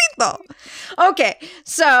necesito. Okay,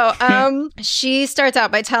 so she starts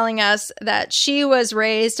out by telling us that she was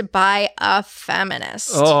raised by a feminist.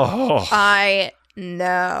 Oh. I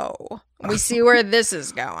know. We see where this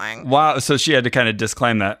is going. Wow, so she had to kind of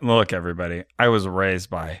disclaim that. Look, everybody, I was raised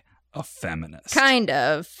by a feminist. Kind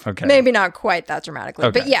of. Okay. Maybe not quite that dramatically.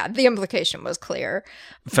 Okay. But yeah, the implication was clear.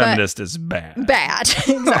 Feminist is bad. Bad,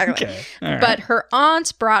 exactly. Okay. All right. But her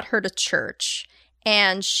aunt brought her to church.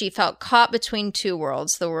 And she felt caught between two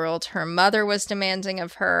worlds, the world her mother was demanding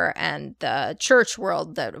of her and the church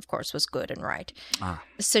world that, of course, was good and right.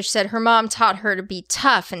 So she said her mom taught her to be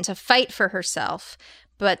tough and to fight for herself.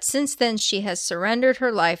 But since then, she has surrendered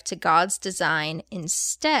her life to God's design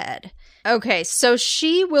instead. Okay, so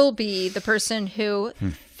she will be the person who,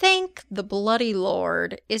 thank the bloody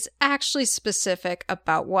Lord, is actually specific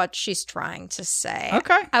about what she's trying to say.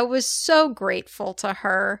 Okay. I was so grateful to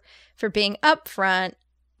her for being upfront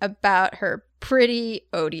about her pretty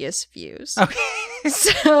odious views. Okay.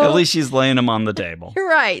 So, at least she's laying them on the table.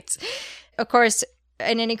 Right. Of course,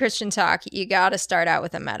 in any Christian talk, you got to start out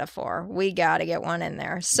with a metaphor. We got to get one in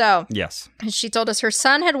there. So, yes. She told us her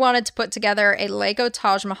son had wanted to put together a Lego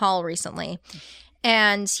Taj Mahal recently.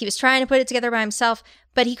 And he was trying to put it together by himself,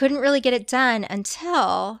 but he couldn't really get it done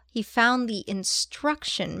until he found the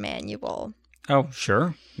instruction manual. Oh,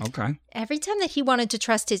 sure. Okay. Every time that he wanted to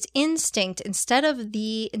trust his instinct instead of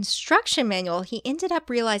the instruction manual, he ended up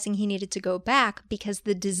realizing he needed to go back because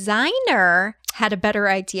the designer had a better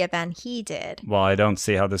idea than he did. Well, I don't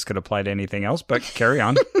see how this could apply to anything else, but carry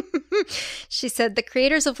on. She said, the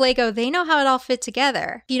creators of Lego, they know how it all fit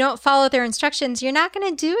together. If you don't follow their instructions, you're not going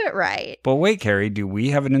to do it right. But wait, Carrie, do we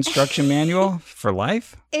have an instruction manual for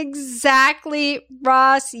life? Exactly,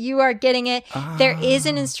 Ross. You are getting it. There is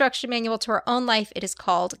an instruction manual to our own life. It is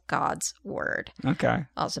called God's Word. Okay.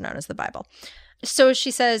 Also known as the Bible. So she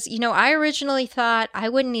says, I originally thought I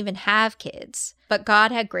wouldn't even have kids, but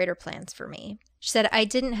God had greater plans for me. She said, I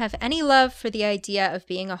didn't have any love for the idea of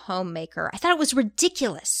being a homemaker. I thought it was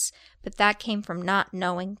ridiculous, but that came from not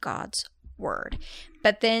knowing God's word.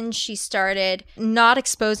 But then she started not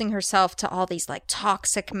exposing herself to all these like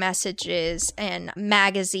toxic messages and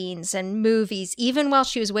magazines and movies. Even while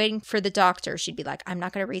she was waiting for the doctor, she'd be like, I'm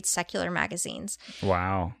not going to read secular magazines.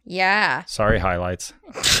 Wow. Yeah. Sorry, highlights.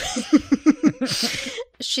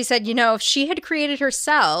 She said, if she had created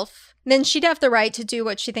herself, then she'd have the right to do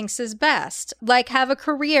what she thinks is best, like have a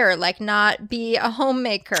career, like not be a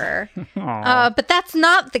homemaker. But that's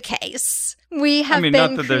not the case. We have been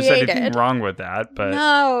not that created. There's anything wrong with that, but...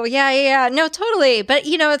 No, yeah. No, totally. But,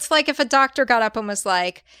 it's like if a doctor got up and was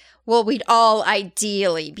like, well, we'd all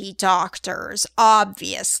ideally be doctors,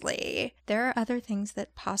 obviously. There are other things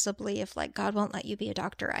that possibly, if, like, God won't let you be a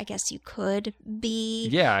doctor, I guess you could be.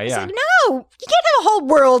 Yeah. It's like, no, you can't have a whole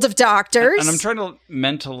world of doctors. And I'm trying to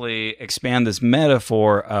mentally expand this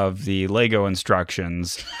metaphor of the Lego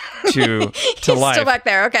instructions to life. Still back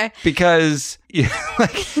there, okay. Because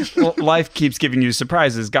life keeps giving you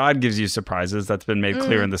surprises. God gives you surprises. That's been made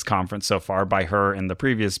clear in this conference so far by her and the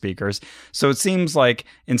previous speakers. So it seems like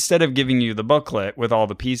instead of giving you the booklet with all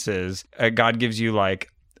the pieces, God gives you like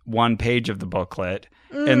one page of the booklet.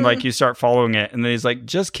 And like you start following it, and then he's like,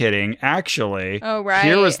 just kidding. Actually,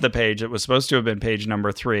 here was the page that was supposed to have been page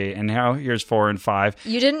number 3, and now here's 4 and 5.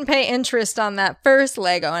 You didn't pay interest on that first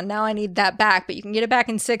Lego, and now I need that back, but you can get it back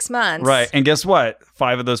in 6 months. Right. And guess what?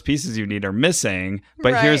 5 of those pieces you need are missing,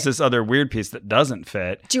 but here's this other weird piece that doesn't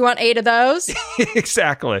fit. Do you want 8 of those?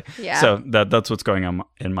 Exactly. Yeah. So that's what's going on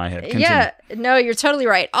in my head. Continue. Yeah. No, you're totally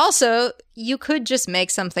right. Also, you could just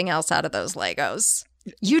make something else out of those Legos.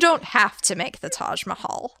 You don't have to make the Taj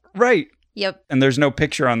Mahal. Right. Yep. And there's no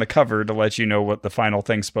picture on the cover to let you know what the final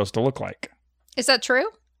thing's supposed to look like. Is that true?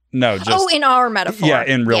 No, just... in our metaphor. Yeah,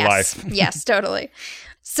 in real life. Yes, totally.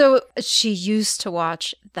 So she used to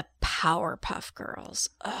watch the Powerpuff Girls.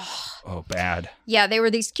 Ugh. Oh, bad. Yeah, they were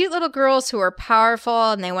these cute little girls who were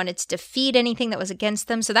powerful, and they wanted to defeat anything that was against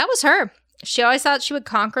them. So that was her. She always thought she would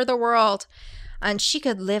conquer the world. And she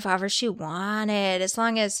could live however she wanted as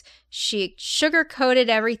long as she sugar-coated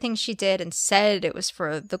everything she did and said it was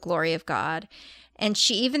for the glory of God. And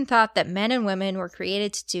she even thought that men and women were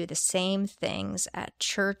created to do the same things at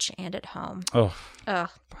church and at home. Oh,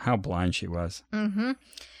 how blind she was. Mm-hmm.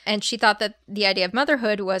 And she thought that the idea of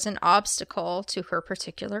motherhood was an obstacle to her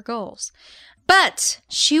particular goals. But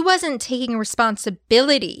she wasn't taking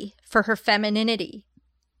responsibility for her femininity.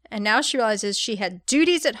 And now she realizes she had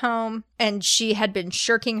duties at home, and she had been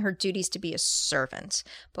shirking her duties to be a servant.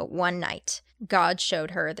 But one night, God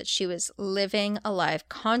showed her that she was living a life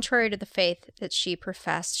contrary to the faith that she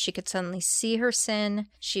professed. She could suddenly see her sin.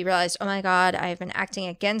 She realized, oh my God, I've been acting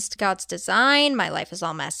against God's design. My life is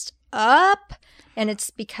all messed up. And it's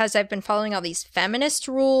because I've been following all these feminist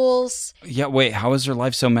rules. Yeah, wait, how is her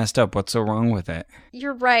life so messed up? What's so wrong with it?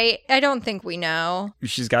 You're right. I don't think we know.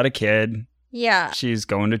 She's got a kid. Yeah. She's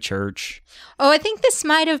going to church. Oh, I think this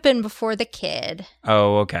might have been before the kid.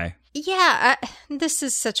 Oh, okay. Yeah, this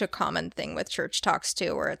is such a common thing with church talks,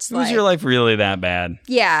 too, where it's like... Was your life really that bad?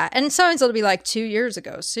 Yeah, and sometimes it'll be like 2 years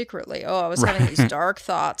ago, secretly. Oh, I was having these dark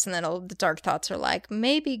thoughts, and then the dark thoughts are like,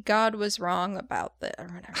 maybe God was wrong about this, or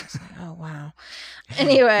whatever. It's like, oh, wow.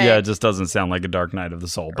 Anyway. Yeah, it just doesn't sound like a dark night of the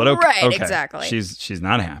soul, but okay. Right, okay. exactly. She's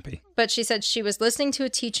not happy. But she said she was listening to a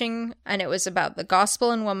teaching, and it was about the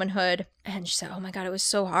gospel and womanhood, and she said, oh my God, it was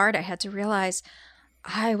so hard. I had to realize...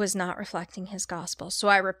 I was not reflecting his gospel. So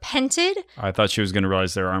I repented. I thought she was going to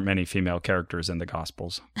realize there aren't many female characters in the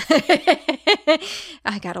Gospels.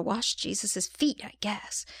 I got to wash Jesus's feet, I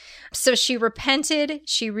guess. So she repented.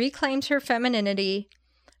 She reclaimed her femininity.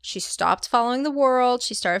 She stopped following the world.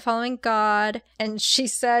 She started following God. And she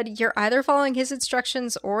said, you're either following his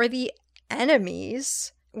instructions or the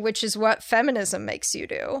enemy's, which is what feminism makes you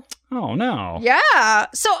do. Oh, no. Yeah.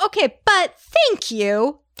 So, okay, but thank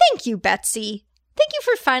you. Thank you, Betsy. Thank you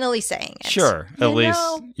for finally saying it. Sure. At least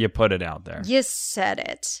you put it out there. You said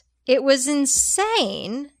it. It was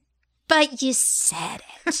insane, but you said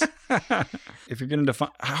it. If you're going to define...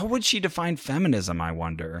 How would she define feminism, I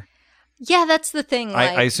wonder? Yeah, that's the thing.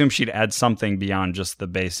 Like, I assume she'd add something beyond just the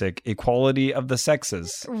basic equality of the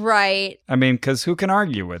sexes. Right. I mean, because who can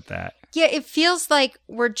argue with that? Yeah, it feels like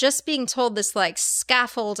we're just being told this, like,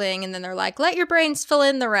 scaffolding, and then they're like, let your brains fill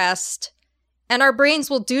in the rest. And our brains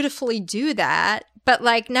will dutifully do that. But,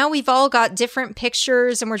 like, now we've all got different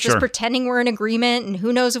pictures and we're just pretending we're in agreement and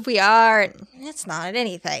who knows if we are. And it's not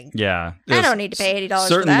anything. Yeah. I don't need to pay $80 for that.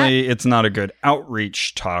 Certainly, it's not a good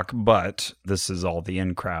outreach talk, but this is all the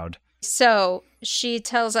in crowd. So she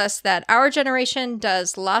tells us that our generation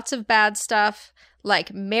does lots of bad stuff,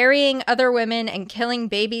 like marrying other women and killing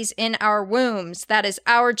babies in our wombs. That is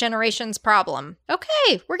our generation's problem.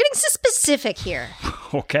 Okay, we're getting so specific here.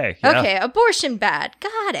 Okay. Yeah. Okay, abortion bad.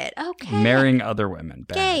 Got it. Okay. Marrying other women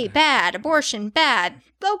bad. Gay bad. Abortion bad.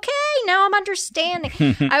 Okay, now I'm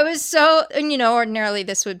understanding. I was so, ordinarily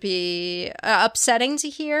this would be upsetting to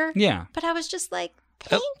hear. Yeah. But I was just like,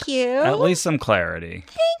 Thank you. At least some clarity.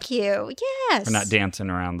 Thank you. Yes. We're not dancing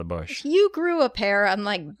around the bush. You grew a pair,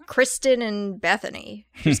 unlike Kristen and Bethany.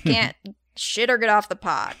 Just can't shit or get off the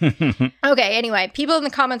pot. Okay, anyway, people in the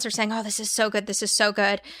comments are saying, oh, this is so good. This is so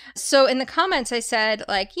good. So in the comments, I said,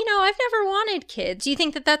 like, I've never wanted kids. Do you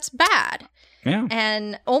think that that's bad? Yeah.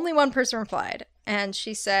 And only one person replied. And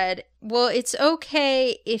she said, well, it's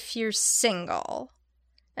okay if you're single.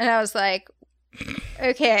 And I was like,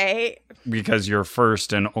 okay. Because your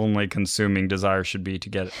first and only consuming desire should be to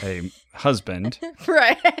get a husband.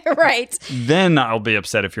 Right. Then I'll be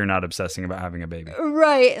upset if you're not obsessing about having a baby.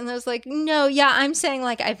 Right. And I was like, no, yeah, I'm saying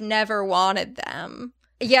like I've never wanted them.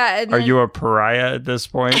 Yeah. Are you a pariah at this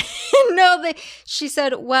point? No, she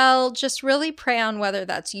said, well, just really pray on whether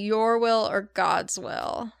that's your will or God's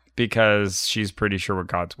will. Because she's pretty sure what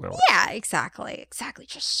God's will is. Yeah, exactly.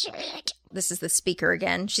 Just shit. This is the speaker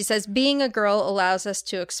again. She says, being a girl allows us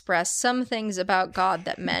to express some things about God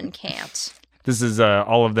that men can't. This is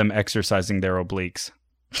all of them exercising their obliques.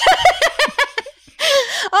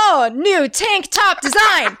 Oh, new tank top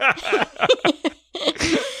design.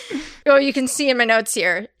 Oh, you can see in my notes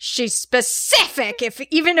here. She's specific,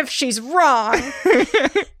 even if she's wrong.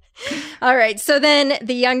 All right, so then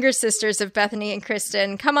the younger sisters of Bethany and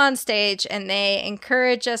Kristen come on stage and they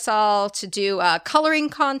encourage us all to do a coloring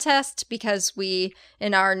contest because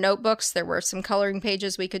in our notebooks, there were some coloring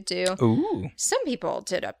pages we could do. Ooh. Some people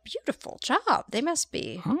did a beautiful job. They must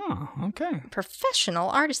be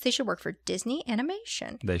professional artists. They should work for Disney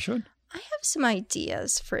Animation. They should. I have some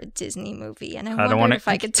ideas for a Disney movie, and I wonder if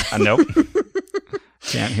I could tell. Nope.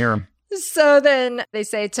 Can't hear them. So then they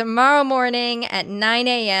say tomorrow morning at 9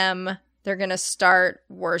 a.m., they're going to start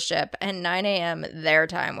worship at 9 a.m. their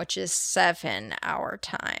time, which is 7 our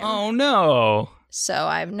time. Oh, no. So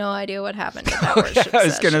I have no idea what happened to that worship session. I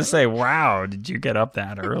was going to say, wow, did you get up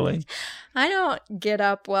that early? I don't get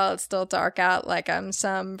up while it's still dark out like I'm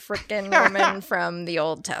some freaking woman from the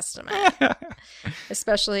Old Testament,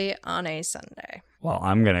 especially on a Sunday. Well,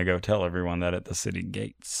 I'm going to go tell everyone that at the city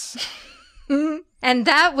gates. And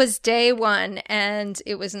that was day one, and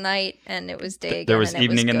it was night, and it was day again. There was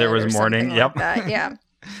evening and there was morning. Yep. Like yeah.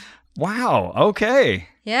 Wow. Okay.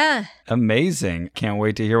 Yeah. Amazing. Can't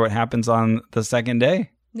wait to hear what happens on the second day.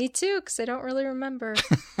 Me too, because I don't really remember.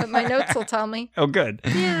 But my notes will tell me. Oh, good.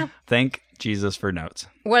 Yeah. Thank Jesus for notes.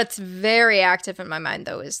 What's very active in my mind,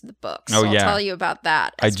 though, is the book. So I'll tell you about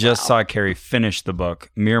that I just saw Carrie finish the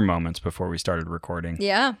book mere moments before we started recording.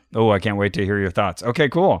 Yeah. Oh, I can't wait to hear your thoughts. Okay,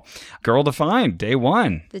 cool. Girl Defined, day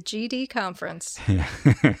one. The GD conference.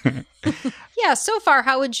 Yeah, so far,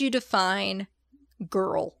 how would you define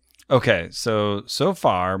girl? Okay, so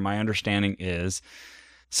far, my understanding is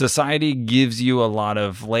society gives you a lot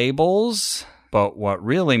of labels, but what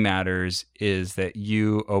really matters is that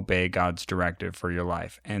you obey God's directive for your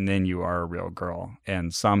life, and then you are a real girl.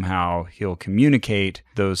 And somehow he'll communicate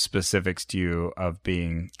those specifics to you of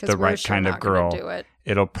being the right kind of girl.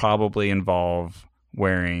 It'll probably involve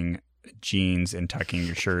wearing jeans and tucking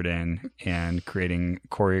your shirt in and creating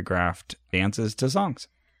choreographed dances to songs.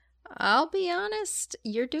 I'll be honest,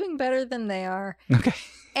 you're doing better than they are. Okay.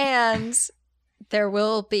 And there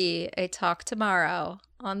will be a talk tomorrow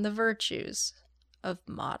on the virtues of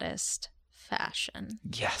modest fashion.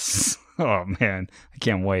 Yes. Oh, man. I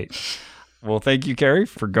can't wait. Well, thank you, Carrie,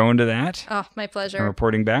 for going to that. Oh, my pleasure. And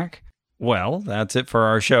reporting back. Well, that's it for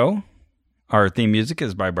our show. Our theme music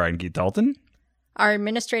is by Brian Keith Dalton. Our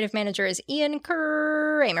administrative manager is Ian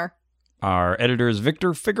Kramer. Our editor is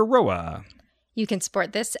Victor Figueroa. You can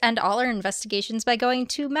support this and all our investigations by going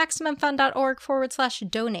to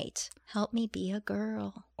MaximumFun.org/donate. Help me be a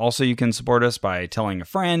girl. Also, you can support us by telling a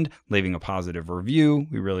friend, leaving a positive review.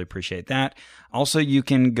 We really appreciate that. Also, you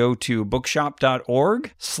can go to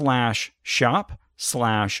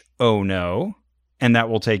bookshop.org/shop/oh no, and that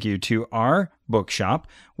will take you to our bookshop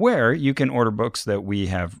where you can order books that we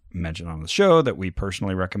have mentioned on the show, that we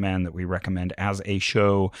personally recommend, that we recommend as a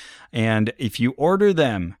show. And if you order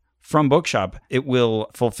them from Bookshop, it will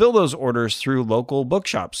fulfill those orders through local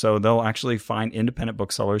bookshops. So they'll actually find independent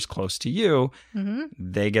booksellers close to you. Mm-hmm.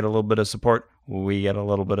 They get a little bit of support. We get a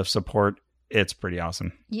little bit of support. It's pretty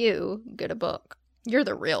awesome. You get a book. You're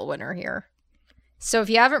the real winner here. So if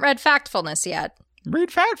you haven't read Factfulness yet, read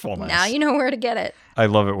Factfulness. Now you know where to get it. I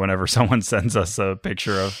love it whenever someone sends us a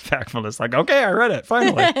picture of Factfulness. Like, okay, I read it.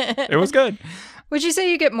 Finally. It was good. Would you say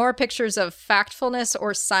you get more pictures of Factfulness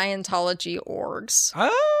or Scientology orgs?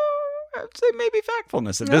 I'd say maybe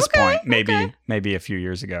Factfulness at this point. Maybe a few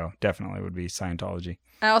years ago. Definitely would be Scientology.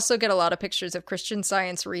 I also get a lot of pictures of Christian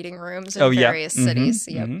Science reading rooms in various cities.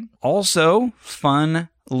 Yep. Also, fun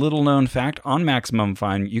a little known fact, on Maximum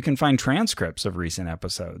Fun, you can find transcripts of recent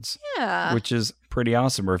episodes. Yeah. Which is pretty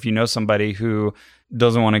awesome. Or if you know somebody who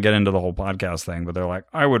doesn't want to get into the whole podcast thing, but they're like,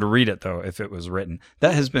 I would read it, though, if it was written.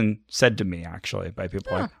 That has been said to me, actually, by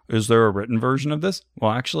people like, is there a written version of this?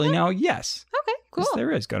 Well, actually, now, yes. Okay, cool. Yes,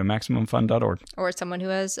 there is. Go to MaximumFun.org. Or someone who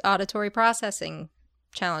has auditory processing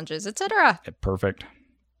challenges, etc. Perfect.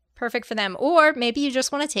 Perfect for them. Or maybe you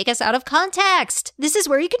just want to take us out of context. This is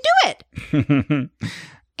where you can do it.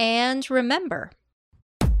 And remember,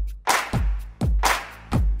 break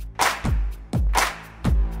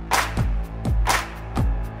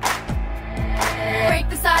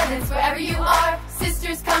the silence wherever you are.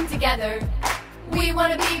 Sisters come together. We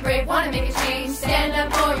want to be brave, want to make a change. Stand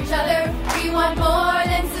up for each other. We want more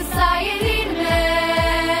than society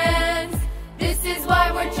demands. This is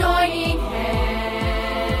why we're joining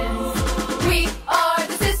hands. We are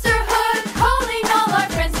the sisterhood, calling all our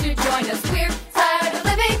friends to join us. We're tired of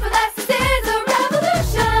living for less. This is a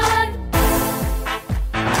revolution.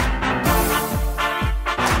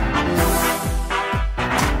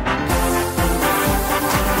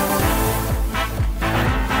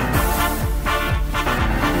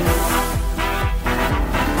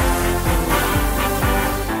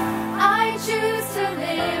 I choose to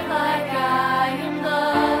live like I am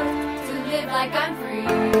loved, to live like I'm free.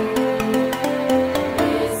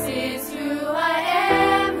 This is who I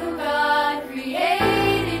am, who God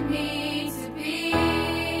created me to be.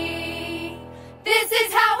 This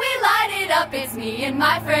is how we light it up, it's me and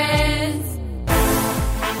my friends.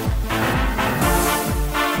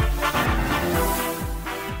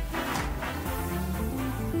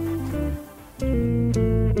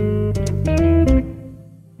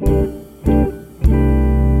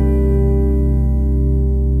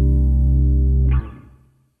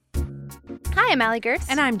 Hi, I'm Allie Gertz.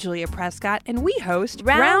 And I'm Julia Prescott, and we host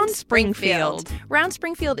Round Springfield. Round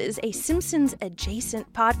Springfield is a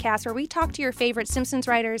Simpsons-adjacent podcast where we talk to your favorite Simpsons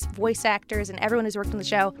writers, voice actors, and everyone who's worked on the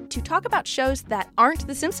show to talk about shows that aren't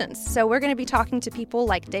The Simpsons. So we're going to be talking to people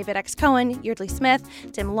like David X. Cohen, Yeardley Smith,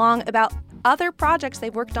 Tim Long about other projects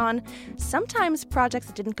they've worked on, sometimes projects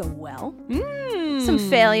that didn't go well, some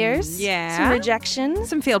failures, some rejections,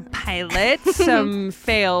 some failed pilots, some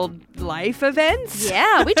failed life events.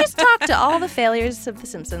 Yeah, we just talked to all the failures of The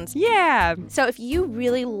Simpsons. Yeah. So if you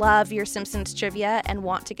really love your Simpsons trivia and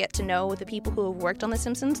want to get to know the people who have worked on The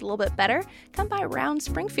Simpsons a little bit better, come by Round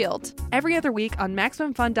Springfield. Every other week on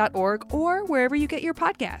MaximumFun.org or wherever you get your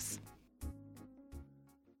podcasts.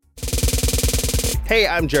 Hey,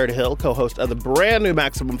 I'm Jared Hill, co-host of the brand new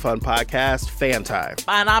Maximum Fun podcast, Fan Time.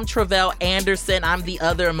 And I'm Travell Anderson. I'm the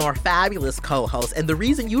other, more fabulous co-host, and the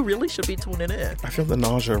reason you really should be tuning in. I feel the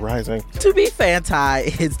nausea rising. To be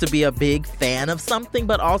Fan-Tie is to be a big fan of something,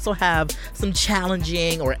 but also have some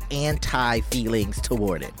challenging or anti-feelings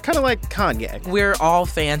toward it. Kind of like Kanye. We're all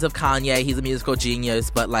fans of Kanye. He's a musical genius,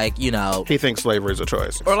 but he thinks slavery is a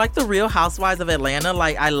choice. Or like the Real Housewives of Atlanta.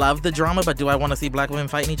 Like, I love the drama, but do I want to see black women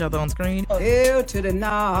fighting each other on screen? Ew, to the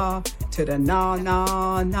nah,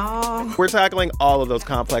 nah. We're tackling all of those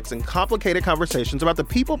complex and complicated conversations about the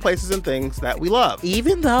people, places, and things that we love.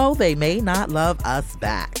 Even though they may not love us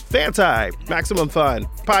back. Fan Time, Maximum Fun,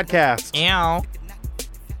 podcast. Ow.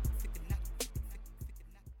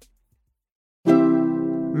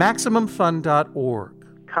 MaximumFun.org.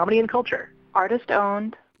 Comedy and culture. Artist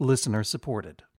owned. Listener supported.